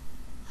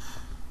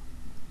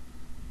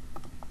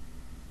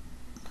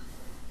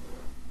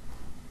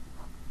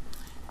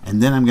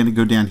 And then I'm going to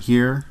go down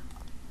here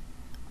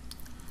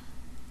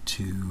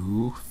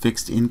to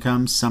fixed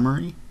income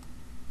summary.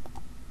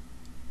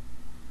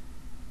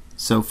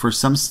 So for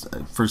some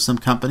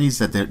companies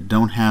that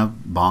don't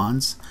have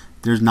bonds,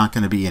 there's not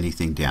going to be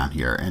anything down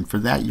here, and for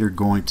that you're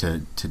going to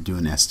do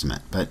an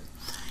estimate. But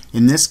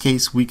in this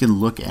case, we can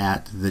look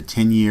at the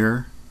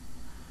 10-year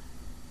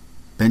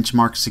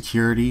benchmark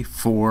security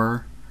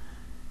for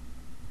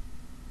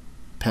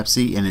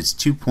Pepsi, and it's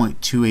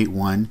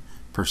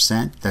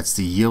 2.281%. That's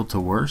the yield to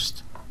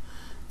worst.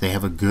 They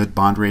have a good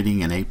bond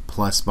rating, an A+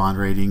 bond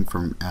rating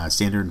from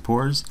Standard &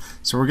 Poor's.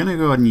 So we're going to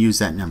go ahead and use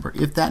that number.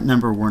 If that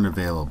number weren't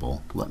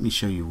available, let me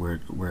show you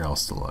where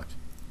else to look.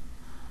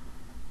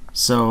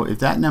 So if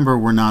that number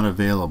were not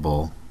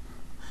available,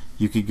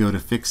 you could go to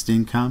fixed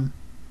income,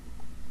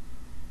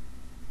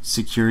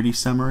 security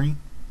summary,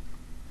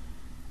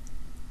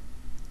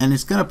 and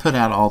it's going to put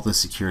out all the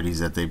securities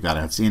that they've got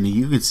outstanding.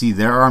 You can see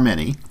there are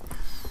many,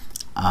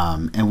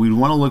 and we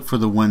want to look for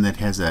the one that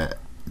has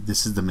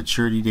this is the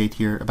maturity date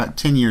here, about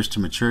 10 years to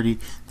maturity.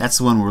 That's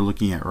the one we're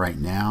looking at right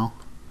now.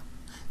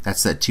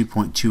 That's that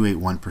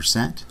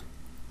 2.281%.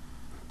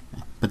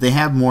 But they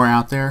have more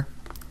out there.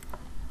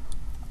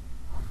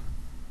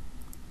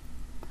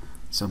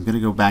 So I'm going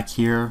to go back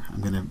here.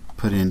 I'm going to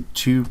put in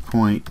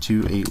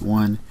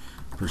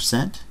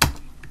 2.281%.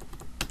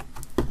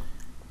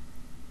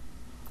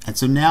 And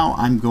so now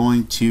I'm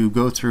going to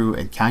go through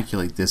and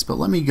calculate this, but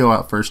let me go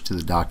out first to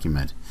the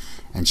document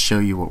and show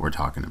you what we're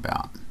talking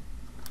about.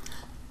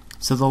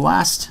 So the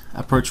last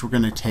approach we're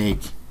going to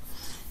take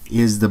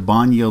is the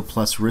bond yield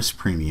plus risk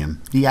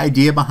premium. The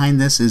idea behind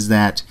this is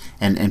that,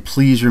 and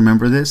please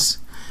remember this,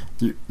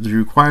 the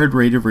required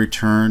rate of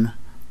return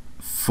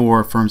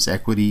for a firm's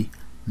equity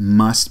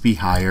must be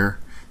higher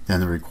than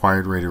the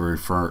required rate of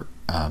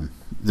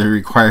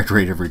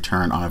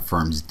return on a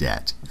firm's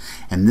debt.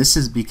 And this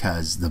is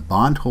because the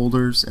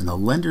bondholders and the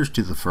lenders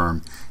to the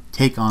firm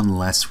take on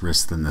less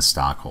risk than the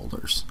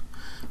stockholders.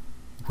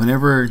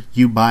 Whenever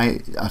you buy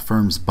a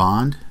firm's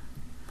bond,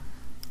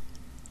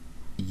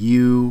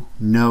 you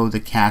know the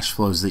cash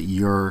flows that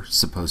you're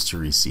supposed to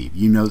receive.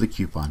 You know the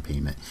coupon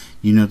payment.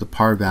 You know the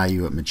par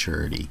value at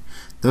maturity.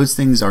 Those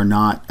things are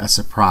not a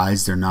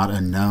surprise. They're not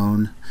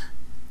unknown.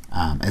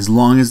 As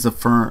long as the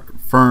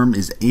firm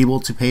is able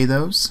to pay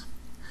those,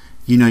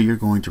 you know you're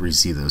going to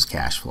receive those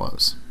cash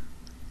flows.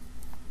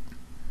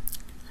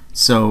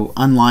 So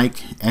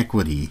unlike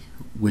equity,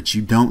 which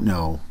you don't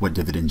know what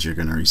dividends you're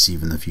going to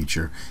receive in the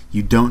future,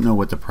 you don't know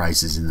what the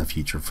price is in the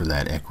future for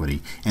that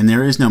equity, and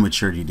there is no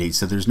maturity date,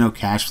 so there's no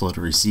cash flow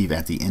to receive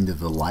at the end of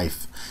the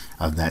life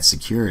of that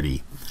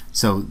security.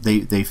 So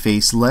they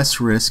face less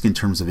risk in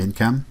terms of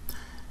income.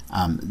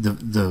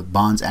 The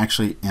bonds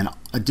actually and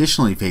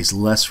additionally face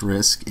less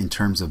risk in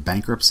terms of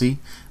bankruptcy.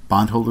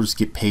 Bondholders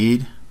get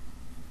paid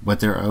what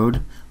they're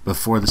owed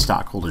before the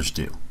stockholders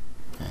do.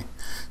 Okay.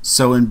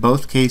 So in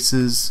both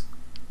cases,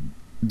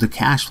 the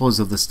cash flows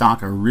of the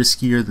stock are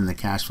riskier than the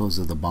cash flows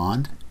of the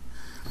bond,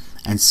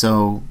 and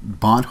so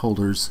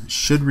bondholders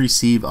should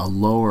receive a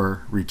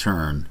lower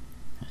return.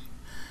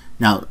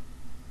 Now,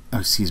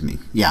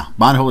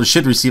 bondholders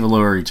should receive a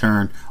lower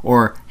return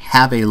or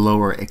have a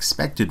lower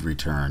expected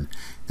return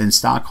than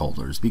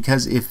stockholders,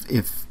 because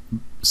if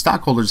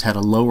stockholders had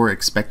a lower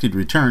expected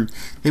return,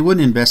 they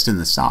wouldn't invest in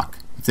the stock.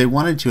 If they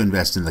wanted to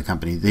invest in the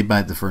company, they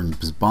buy the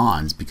firm's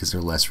bonds because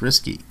they're less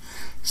risky.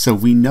 So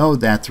we know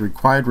that the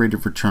required rate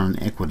of return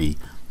on equity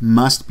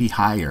must be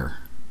higher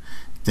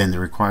than the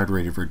required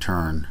rate of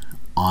return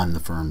on the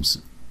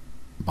firm's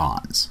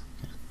bonds.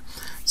 Okay.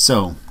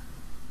 So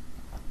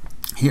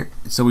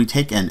we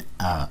take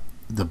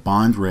the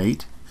bond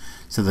rate,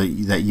 so that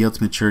yield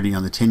to maturity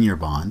on the 10-year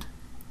bond.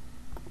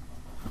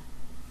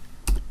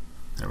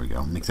 There we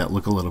go. Make that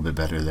look a little bit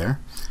better there.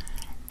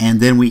 And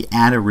then we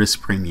add a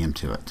risk premium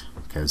to it.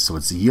 Okay, so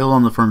it's the yield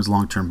on the firm's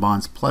long-term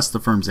bonds plus the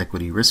firm's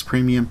equity risk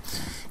premium.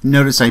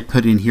 Notice I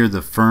put in here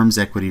the firm's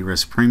equity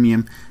risk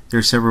premium. There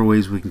are several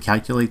ways we can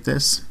calculate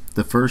this.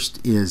 The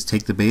first is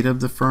take the beta of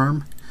the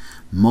firm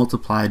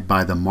multiplied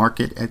by the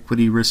market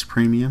equity risk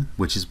premium,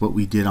 which is what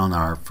we did on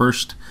our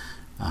first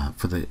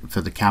for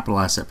the capital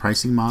asset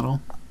pricing model.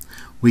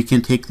 We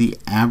can take the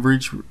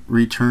average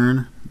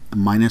return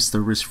minus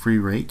the risk-free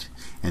rate,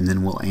 and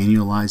then we'll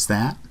annualize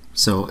that.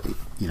 So,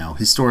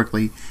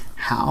 historically,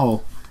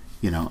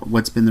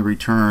 what's been the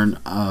return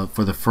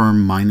for the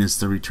firm minus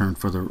the return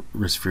for the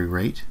risk-free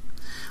rate.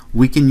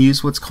 We can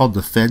use what's called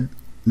the Fed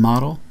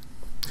model.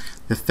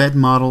 The Fed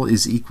model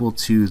is equal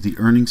to the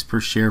earnings per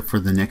share for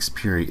the next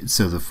period,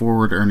 so the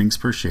forward earnings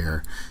per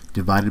share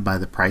divided by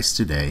the price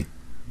today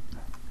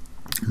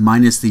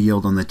minus the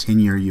yield on the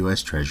 10-year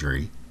U.S.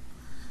 Treasury.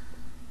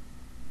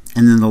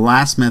 And then the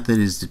last method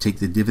is to take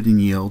the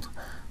dividend yield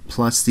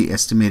plus the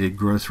estimated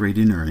growth rate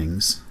in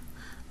earnings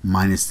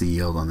minus the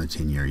yield on the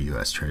 10-year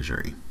U.S.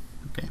 Treasury.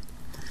 Okay,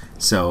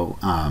 so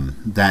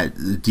that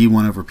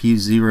D1 over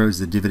P0 is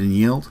the dividend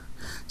yield.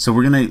 So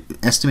we're going to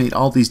estimate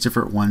all these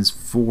different ones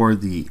for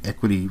the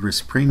equity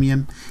risk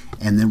premium,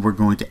 and then we're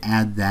going to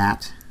add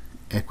that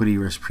equity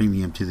risk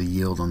premium to the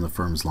yield on the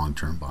firm's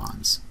long-term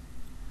bonds.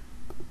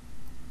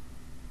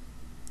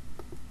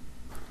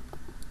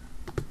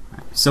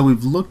 So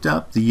we've looked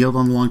up the yield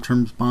on the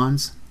long-term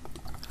bonds.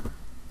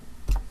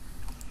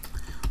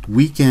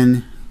 We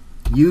can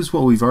use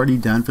what we've already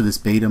done for this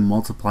beta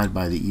multiplied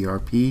by the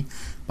ERP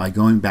by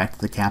going back to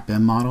the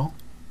CAPM model,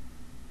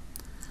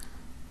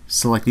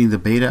 selecting the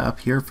beta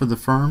up here for the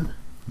firm,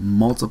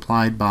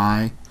 multiplied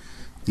by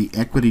the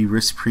equity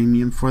risk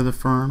premium for the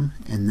firm,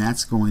 and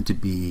that's going to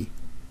be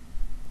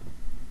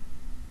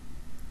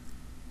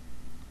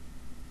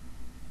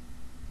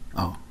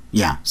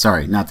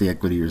not the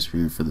equity risk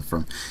premium for the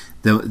firm,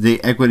 the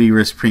equity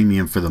risk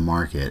premium for the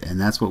market, and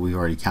that's what we've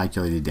already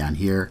calculated down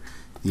here,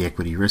 the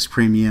equity risk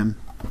premium,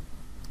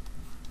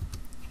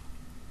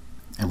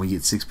 and we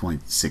get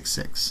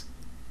 6.66.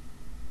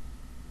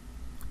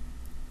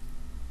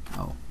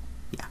 Oh,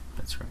 yeah,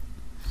 that's right.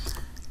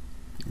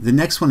 The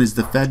next one is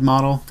the Fed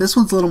model. This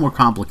one's a little more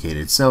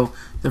complicated. So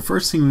the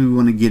first thing we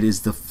want to get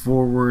is the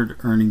forward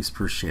earnings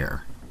per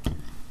share,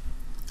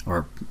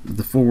 or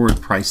the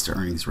forward price to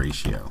earnings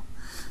ratio.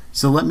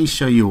 So let me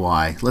show you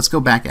why. Let's go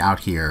back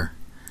out here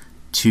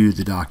to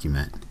the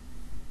document.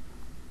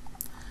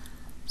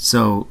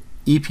 So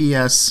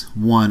EPS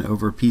 1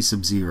 over P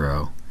sub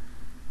 0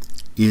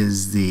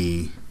 is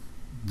the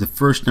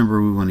first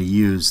number we want to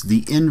use.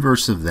 The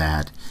inverse of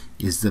that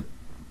is the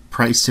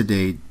price to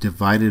date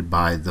divided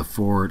by the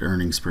forward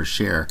earnings per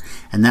share,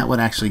 and that would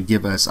actually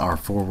give us our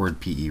forward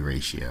PE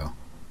ratio.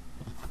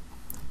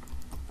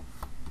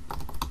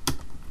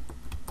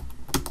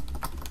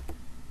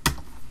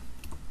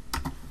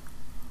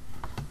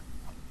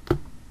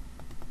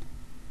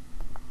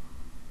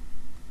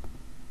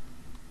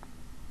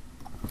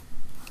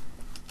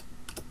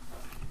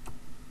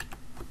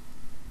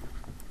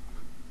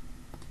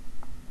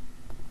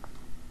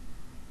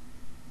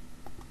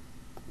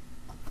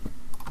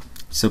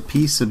 So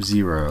P sub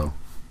 0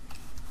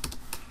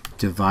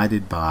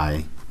 divided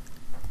by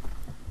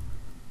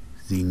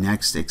the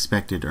next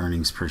expected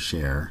earnings per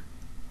share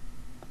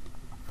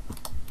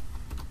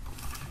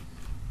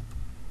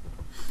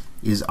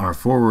is our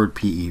forward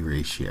PE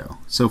ratio.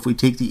 So if we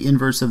take the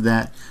inverse of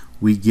that,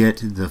 we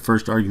get the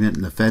first argument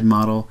in the Fed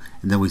model,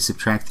 and then we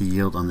subtract the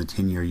yield on the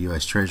 10-year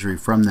U.S. Treasury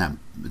from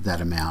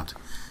that amount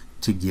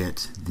to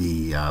get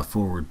the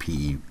forward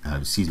PE,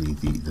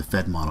 the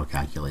Fed model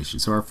calculation.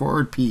 So our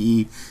forward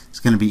PE is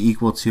going to be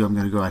equal to, I'm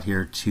going to go out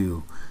here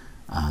to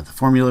the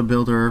formula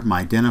builder.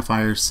 My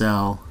identifier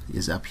cell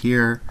is up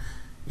here.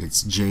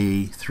 It's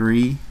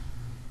J3.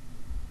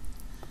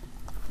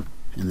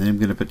 And then I'm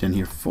going to put down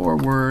here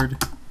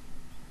forward.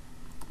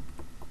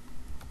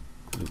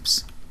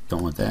 Oops,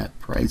 don't want that.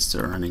 Price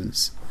to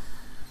earnings.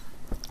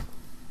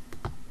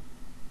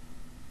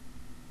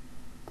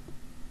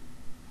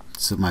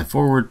 So my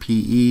forward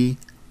PE,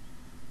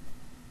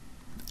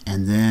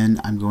 and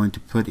then I'm going to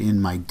put in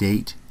my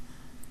date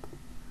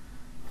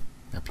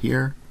up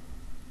here,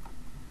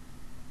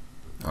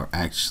 or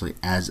actually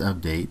as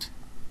of date.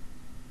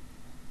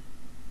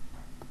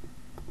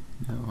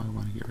 No, I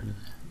want to get rid of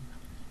that.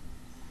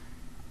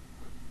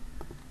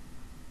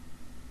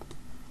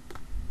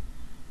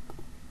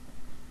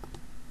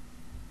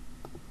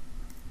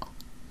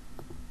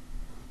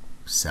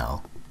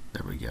 Cell,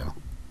 there we go.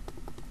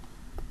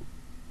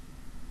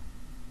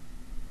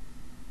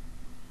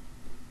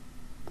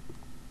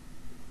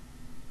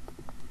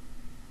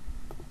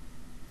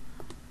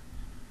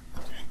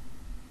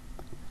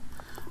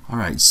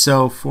 Alright,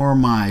 so for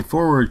my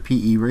forward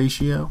PE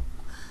ratio,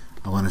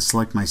 I want to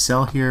select my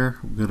cell here,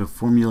 go to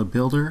Formula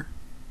Builder.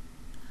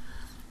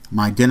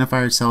 My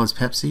identifier cell is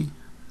Pepsi.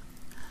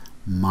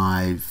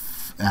 I'm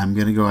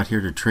going to go out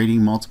here to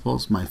Trading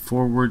Multiples. My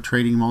forward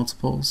trading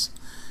multiples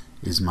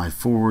is my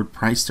forward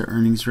price to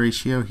earnings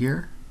ratio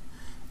here.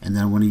 And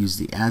then I want to use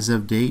the as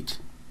of date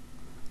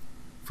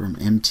from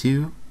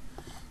M2,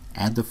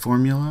 add the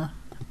formula,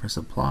 press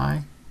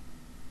apply.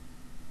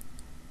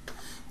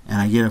 And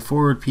I get a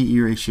forward PE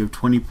ratio of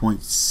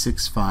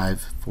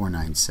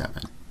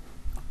 20.65497.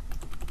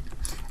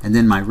 And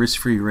then my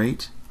risk-free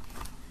rate,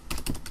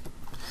 I'm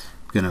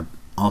going to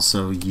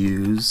also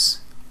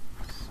use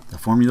the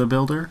formula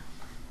builder.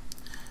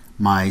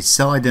 My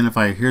cell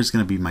identifier here is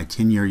going to be my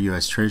 10-year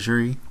U.S.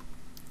 Treasury.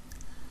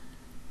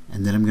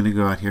 And then I'm going to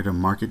go out here to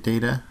market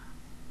data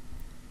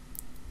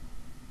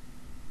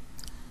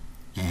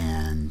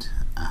and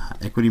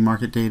equity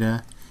market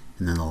data,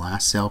 and then the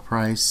last sale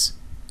price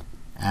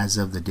as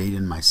of the date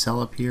in my cell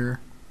up here.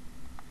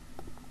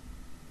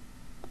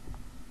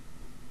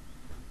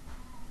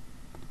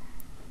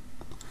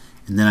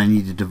 And then I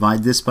need to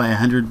divide this by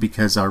 100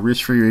 because our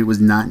risk-free rate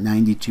was not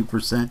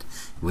 92%. It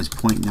was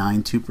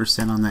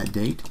 0.92% on that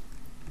date.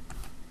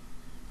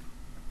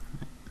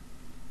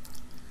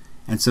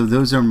 And so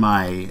those are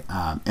my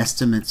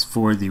estimates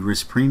for the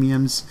risk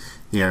premiums.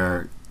 They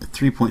are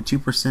 3.2%,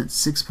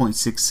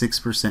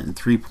 6.66%, and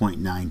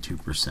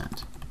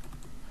 3.92%.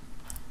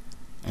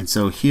 And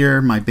so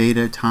here my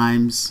beta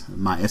times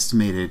my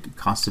estimated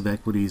cost of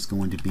equity is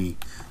going to be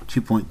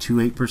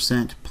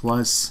 2.28%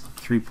 plus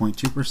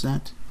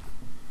 3.2%,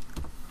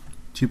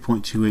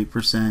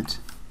 2.28%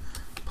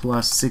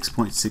 plus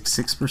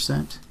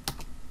 6.66%,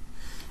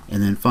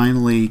 and then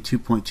finally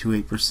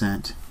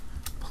 2.28%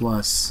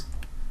 plus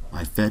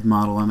my Fed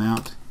model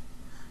amount,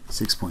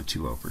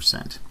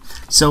 6.20%.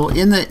 So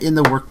in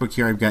the workbook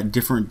here I've got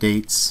different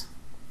dates.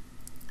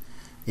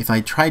 If I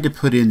tried to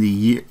put in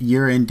the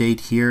year-end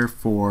date here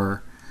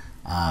for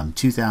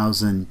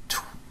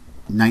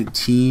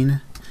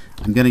 2019,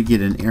 I'm going to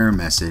get an error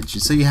message.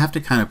 So you have to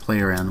kind of play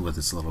around with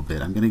this a little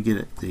bit. I'm going to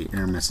get the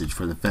error message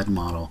for the Fed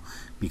model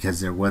because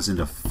there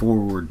wasn't a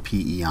forward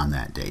PE on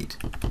that date,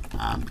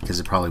 because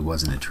it probably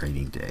wasn't a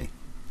trading day.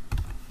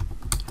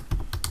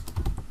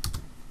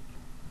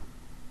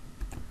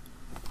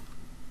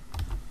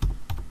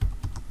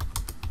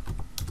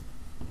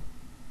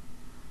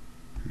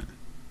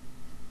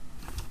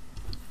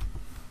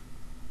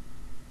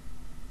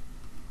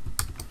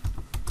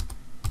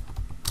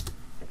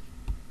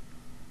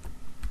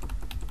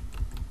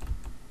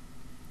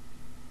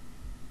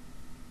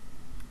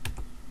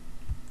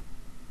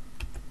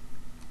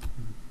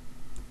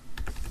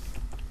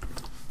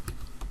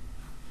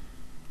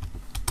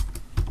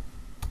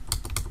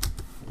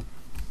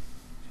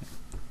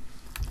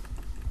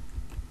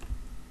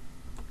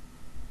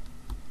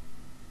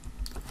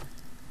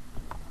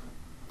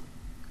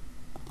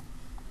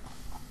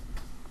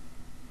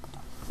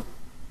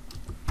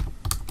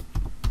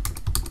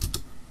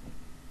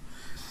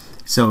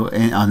 So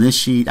on this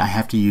sheet, I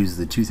have to use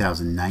the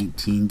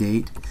 2019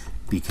 date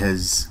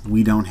because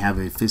we don't have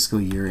a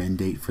fiscal year end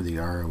date for the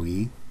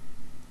ROE.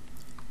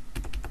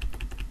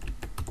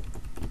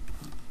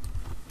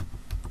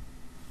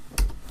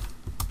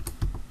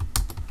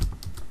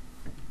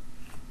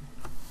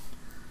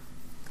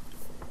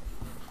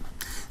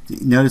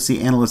 Notice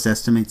the analyst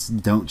estimates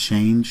don't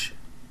change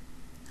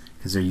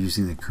because they're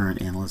using the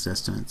current analyst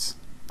estimates.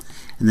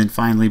 And then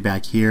finally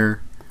back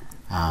here,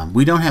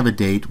 we don't have a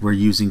date. We're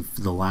using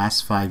the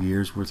last 5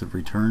 years worth of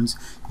returns.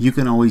 You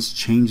can always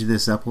change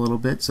this up a little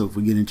bit. So if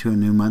we get into a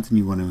new month and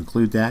you want to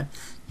include that,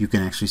 you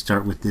can actually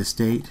start with this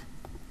date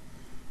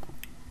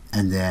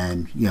and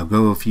then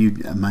go a few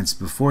months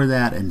before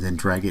that and then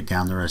drag it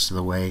down the rest of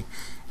the way,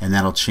 and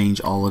that'll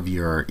change all of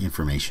your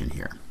information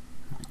here.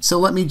 So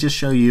let me just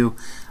show you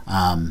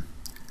a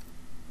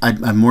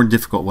more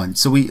difficult one.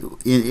 So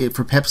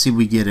for Pepsi,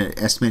 we get an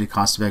estimated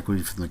cost of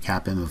equity from the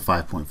CAPM of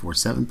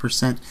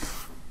 5.47%.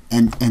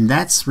 And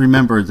that's,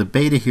 remember, the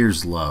beta here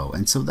is low,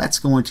 and so that's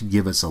going to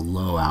give us a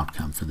low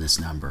outcome for this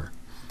number.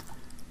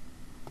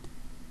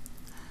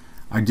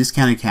 Our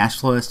discounted cash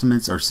flow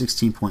estimates are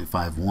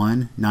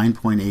 16.51,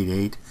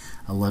 9.88,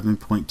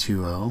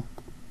 11.20.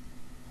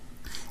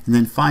 And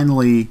then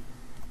finally,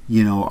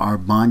 our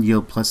bond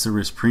yield plus the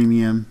risk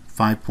premium,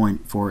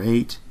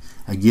 5.48.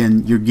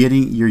 Again,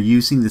 you're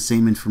using the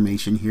same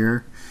information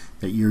here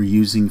that you're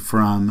using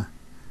from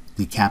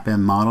the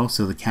CAPM model.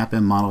 So the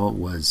CAPM model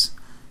was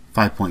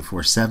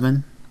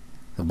 5.47.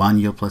 The bond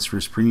yield plus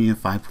risk premium,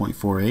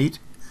 5.48.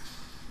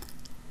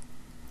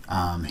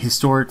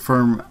 Historic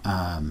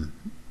firm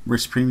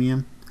risk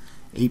premium,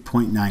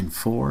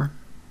 8.94.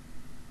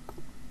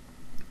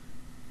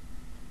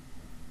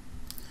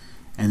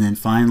 And then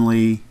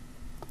finally,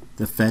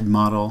 the Fed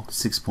model,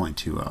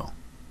 6.20.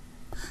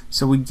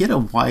 So we get a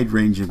wide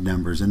range of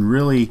numbers, and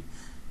really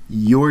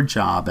your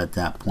job at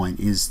that point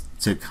is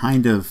to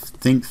kind of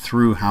think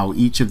through how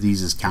each of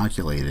these is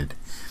calculated,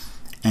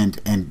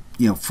 and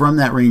from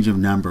that range of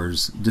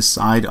numbers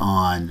decide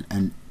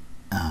on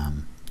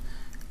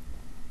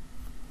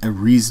a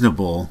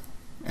reasonable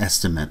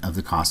estimate of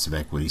the cost of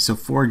equity. So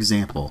for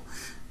example,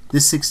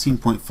 this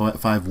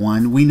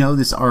 16.51, we know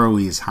this ROE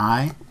is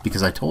high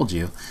because I told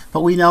you,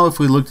 but we know if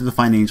we looked at the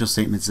financial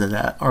statements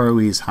that ROE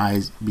is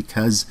high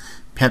because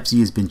Pepsi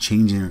has been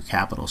changing their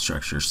capital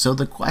structure. So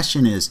the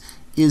question is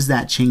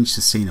that change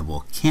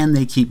sustainable? Can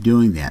they keep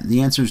doing that? And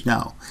the answer is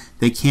no.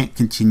 They can't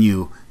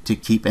continue to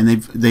keep, and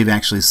they've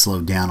actually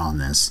slowed down on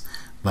this.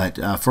 But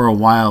for a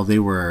while they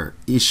were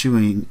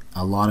issuing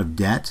a lot of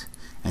debt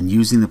and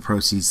using the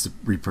proceeds to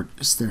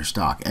repurchase their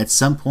stock. At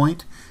some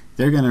point,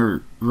 they're going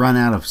to run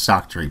out of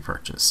stock to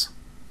repurchase.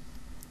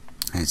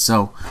 And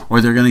so,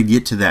 or they're going to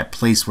get to that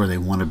place where they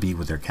want to be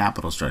with their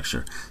capital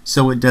structure.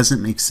 So it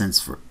doesn't make sense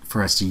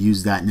for us to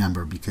use that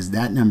number because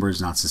that number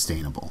is not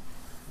sustainable.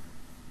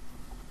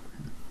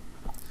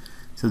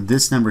 So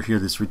this number here,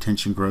 this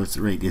retention growth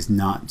rate, is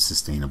not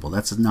sustainable.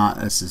 That's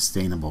not a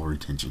sustainable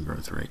retention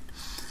growth rate.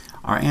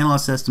 Our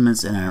analyst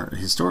estimates and our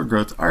historic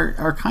growth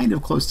are kind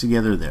of close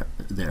together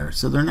there.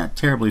 So they're not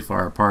terribly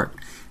far apart.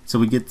 So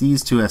we get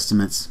these two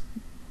estimates,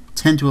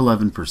 10 to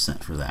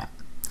 11% for that.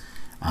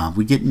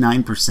 We get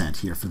 9%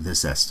 here for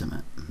this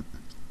estimate.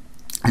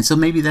 And so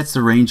maybe that's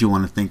the range you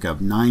want to think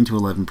of, 9 to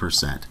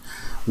 11%.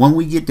 When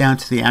we get down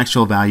to the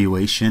actual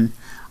valuation,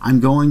 I'm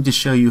going to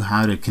show you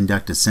how to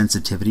conduct a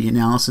sensitivity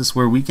analysis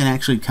where we can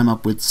actually come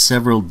up with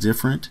several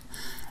different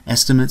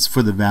estimates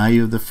for the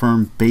value of the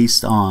firm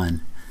based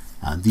on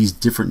these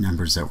different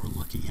numbers that we're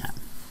looking at.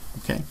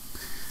 Okay,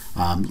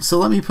 so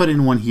let me put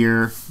in one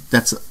here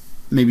that's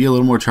maybe a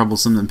little more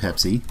troublesome than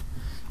Pepsi,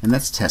 and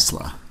that's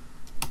Tesla.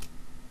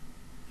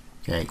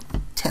 Okay,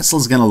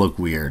 Tesla's going to look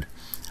weird.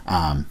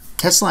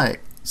 Tesla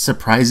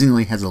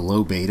surprisingly has a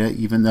low beta,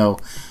 even though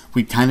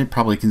we kind of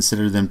probably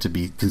consider them to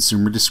be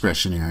consumer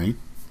discretionary.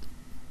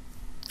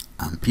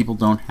 People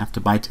don't have to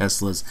buy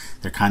Teslas.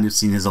 They're kind of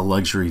seen as a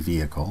luxury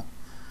vehicle.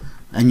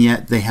 And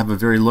yet they have a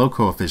very low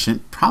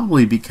coefficient,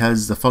 probably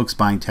because the folks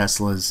buying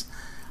Teslas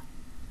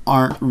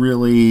aren't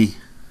really,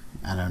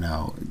 I don't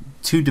know,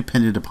 too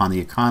dependent upon the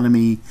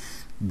economy.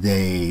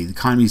 The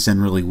economy's done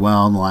really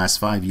well in the last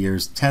 5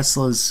 years.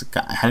 Tesla's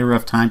had a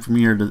rough time from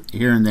here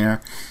and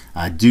there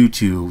due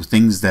to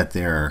things that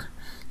their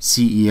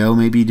CEO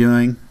may be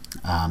doing.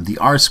 The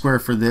R-square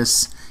for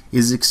this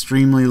is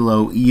extremely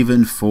low,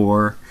 even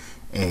for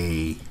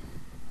an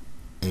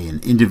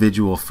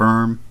individual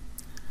firm.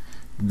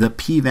 The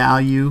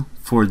p-value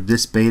for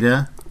this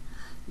beta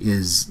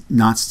is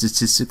not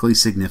statistically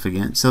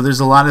significant. So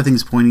there's a lot of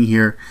things pointing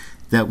here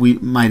that we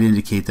might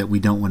indicate that we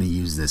don't want to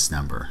use this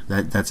number.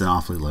 That's an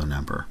awfully low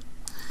number.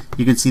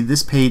 You can see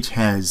this page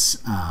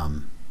has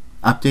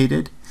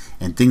updated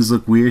and things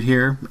look weird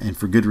here, and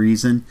for good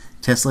reason.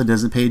 Tesla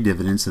doesn't pay a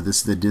dividend, so this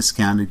is the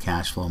discounted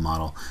cash flow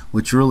model,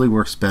 which really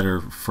works better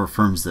for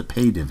firms that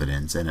pay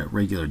dividends and a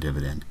regular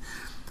dividend.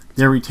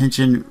 Their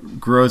retention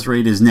growth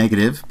rate is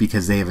negative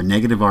because they have a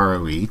negative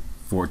ROE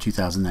for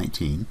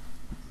 2019.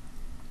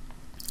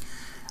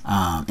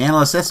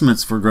 Analyst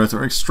estimates for growth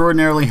are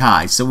extraordinarily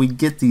high, so we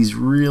get these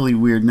really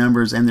weird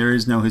numbers, and there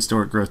is no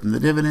historic growth in the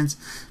dividends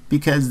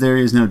because there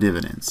is no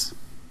dividends.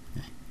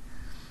 Okay.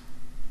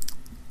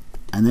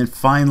 And then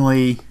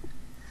finally,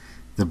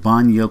 the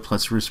bond yield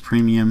plus risk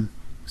premium.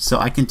 So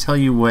I can tell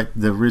you what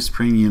the risk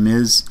premium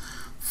is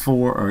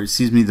for, or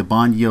excuse me, the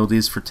bond yield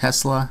is for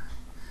Tesla.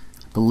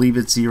 I believe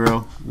it's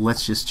 0.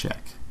 Let's just check.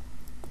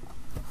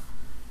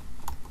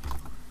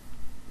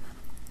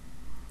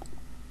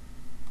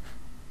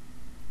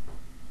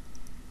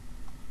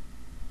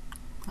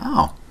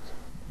 Oh,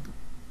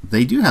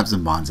 they do have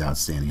some bonds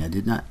outstanding.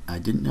 I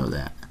didn't know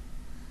that.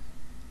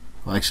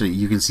 Well, actually,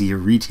 you can see your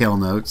retail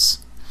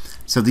notes.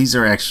 So these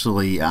are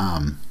actually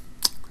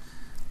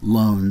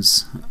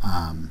loans.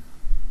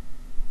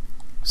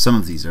 Some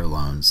of these are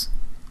loans.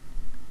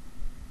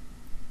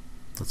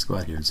 Let's go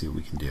out here and see what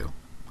we can do.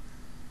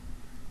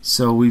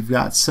 So we've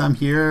got some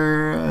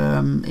here,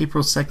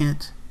 April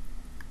 2nd.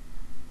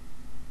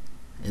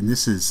 And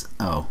this is,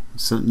 oh,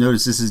 so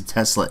notice this is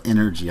Tesla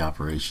Energy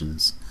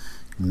Operations,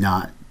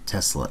 not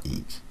Tesla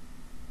Inc.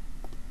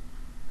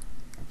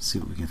 Let's see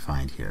what we can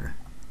find here.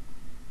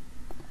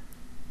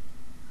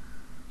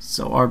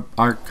 So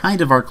our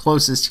kind of our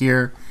closest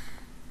here,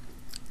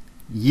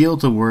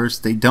 yield to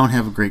worst, they don't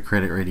have a great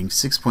credit rating,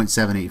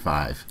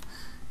 6.785.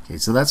 Okay,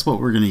 so that's what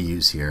we're going to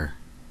use here.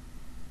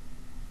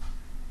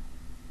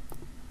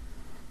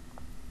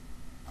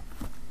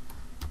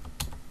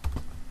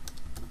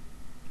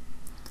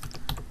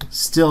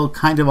 Still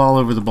kind of all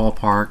over the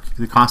ballpark.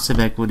 The cost of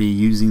equity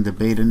using the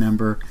beta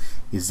number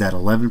is at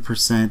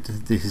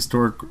 11%. The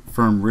historic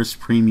firm risk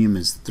premium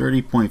is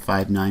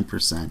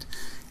 30.59%,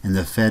 and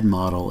the Fed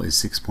model is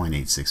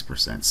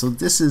 6.86%. So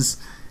this is,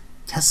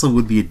 Tesla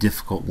would be a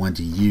difficult one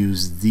to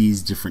use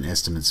these different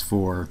estimates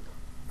for.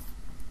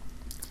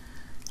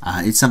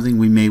 It's something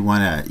we may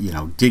want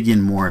to dig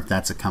in more if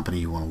that's a company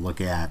you want to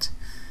look at.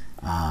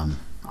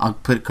 I'll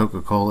put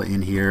Coca-Cola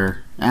in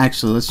here.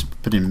 Actually, let's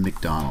put in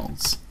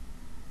McDonald's.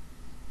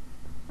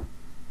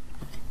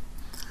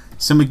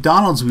 So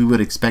McDonald's, we would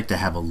expect to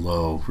have a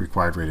low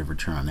required rate of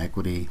return on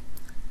equity.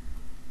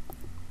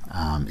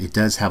 It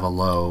does have a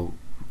low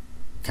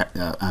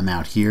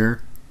amount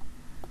here.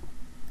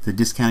 The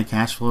discounted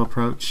cash flow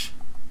approach.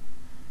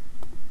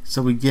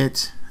 So we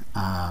get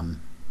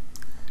an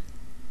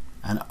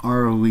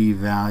ROE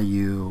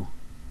value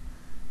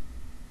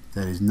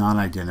that is not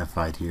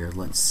identified here.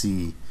 Let's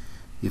see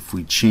if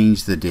we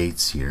change the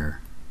dates here.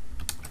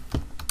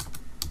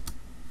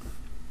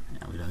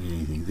 We don't get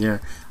anything there.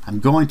 I'm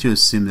going to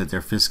assume that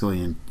their fiscal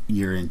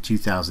year in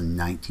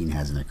 2019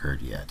 hasn't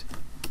occurred yet.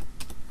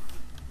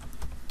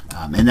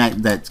 And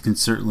that can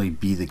certainly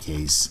be the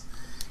case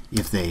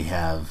if they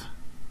have.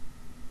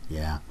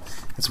 Yeah,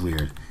 that's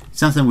weird. It's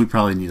something we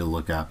probably need to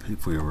look up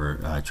if we were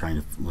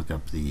trying to look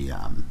up the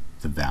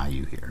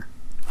value here.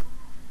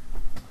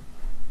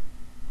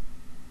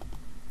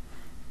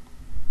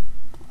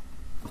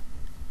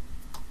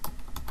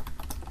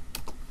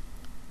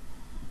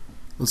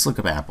 Let's look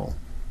up Apple.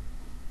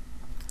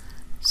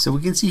 So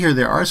we can see here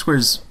their R-square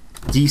is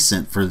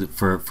decent for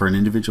an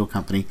individual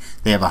company.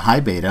 They have a high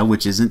beta,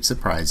 which isn't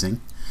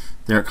surprising.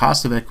 Their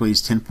cost of equity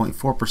is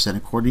 10.4%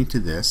 according to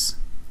this.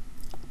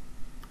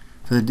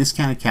 For the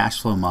discounted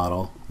cash flow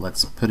model,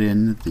 let's put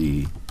in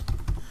the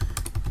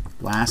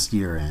last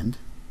year end.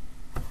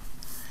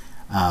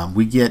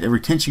 We get a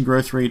retention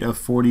growth rate of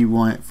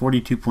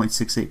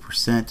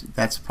 42.68%.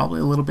 That's probably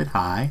a little bit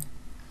high.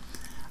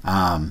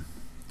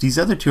 These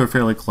other two are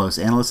fairly close.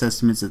 Analyst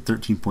estimates at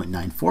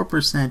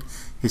 13.94%,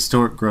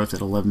 historic growth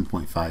at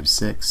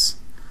 11.56%.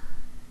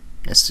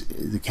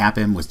 The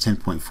CAPM was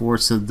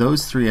 10.4%, so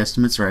those three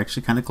estimates are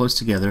actually kind of close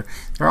together.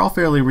 They're all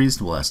fairly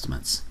reasonable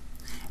estimates.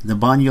 The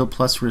bond yield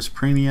plus risk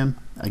premium,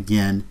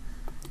 again,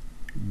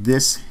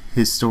 this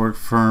historic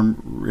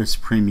firm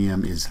risk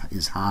premium is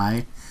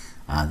high.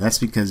 That's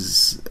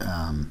because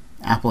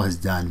Apple has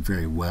done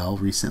very well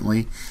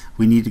recently.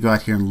 We need to go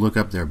out here and look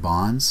up their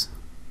bonds.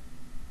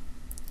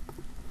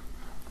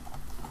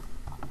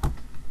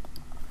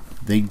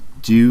 They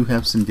do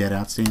have some debt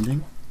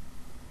outstanding.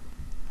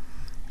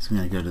 So I'm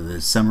going to go to the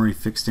summary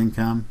fixed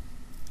income.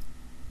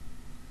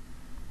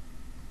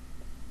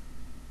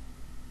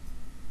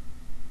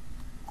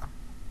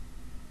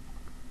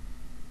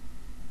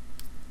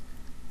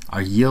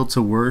 Our yield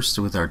to worst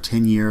with our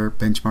 10-year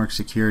benchmark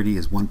security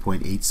is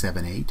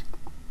 1.878.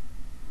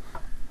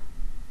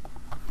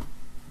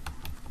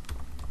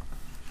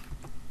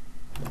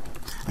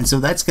 And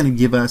so that's going to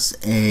give us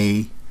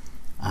a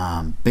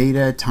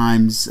beta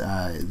times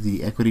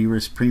the equity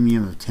risk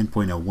premium of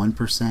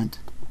 10.01%,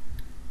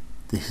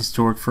 the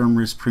historic firm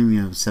risk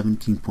premium of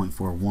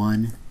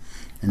 17.41%,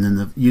 and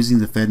then using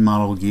the Fed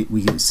model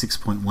we get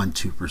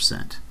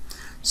 6.12%.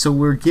 So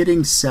we're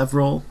getting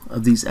several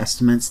of these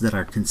estimates that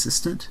are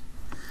consistent.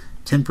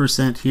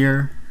 10%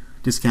 here,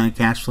 discounted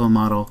cash flow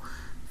model,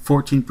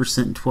 14%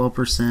 and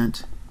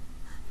 12%.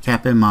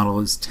 CAPM model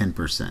is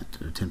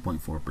 10% or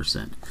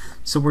 10.4%.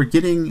 So we're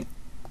getting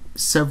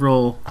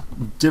several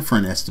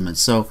different estimates.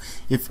 So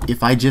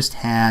if I just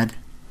had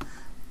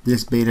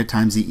this beta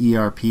times the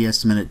ERP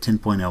estimate at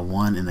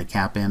 10.01 and the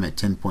CAPM at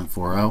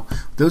 10.40,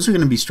 those are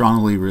going to be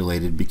strongly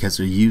related because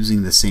they're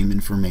using the same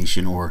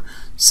information or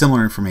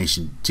similar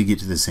information to get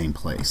to the same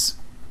place.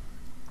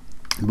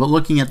 But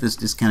looking at this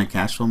discounted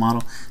cash flow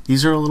model,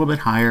 these are a little bit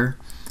higher,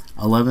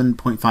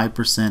 11.5%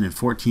 and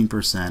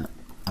 14%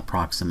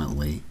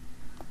 approximately.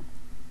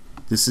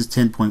 This is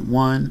 10.1,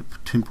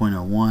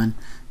 10.01,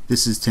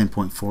 this is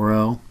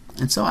 10.40.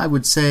 And so I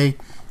would say,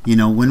 you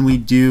know, when we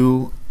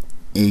do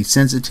a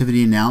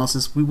sensitivity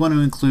analysis, we want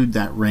to include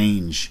that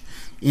range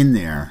in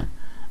there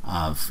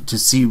to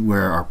see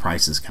where our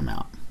prices come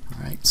out.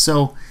 All right,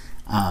 so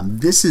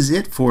this is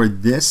it for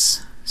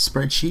this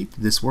spreadsheet,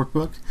 this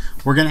workbook.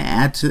 We're going to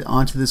add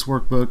onto this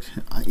workbook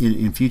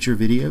in future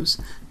videos.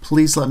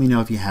 Please let me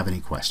know if you have any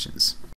questions.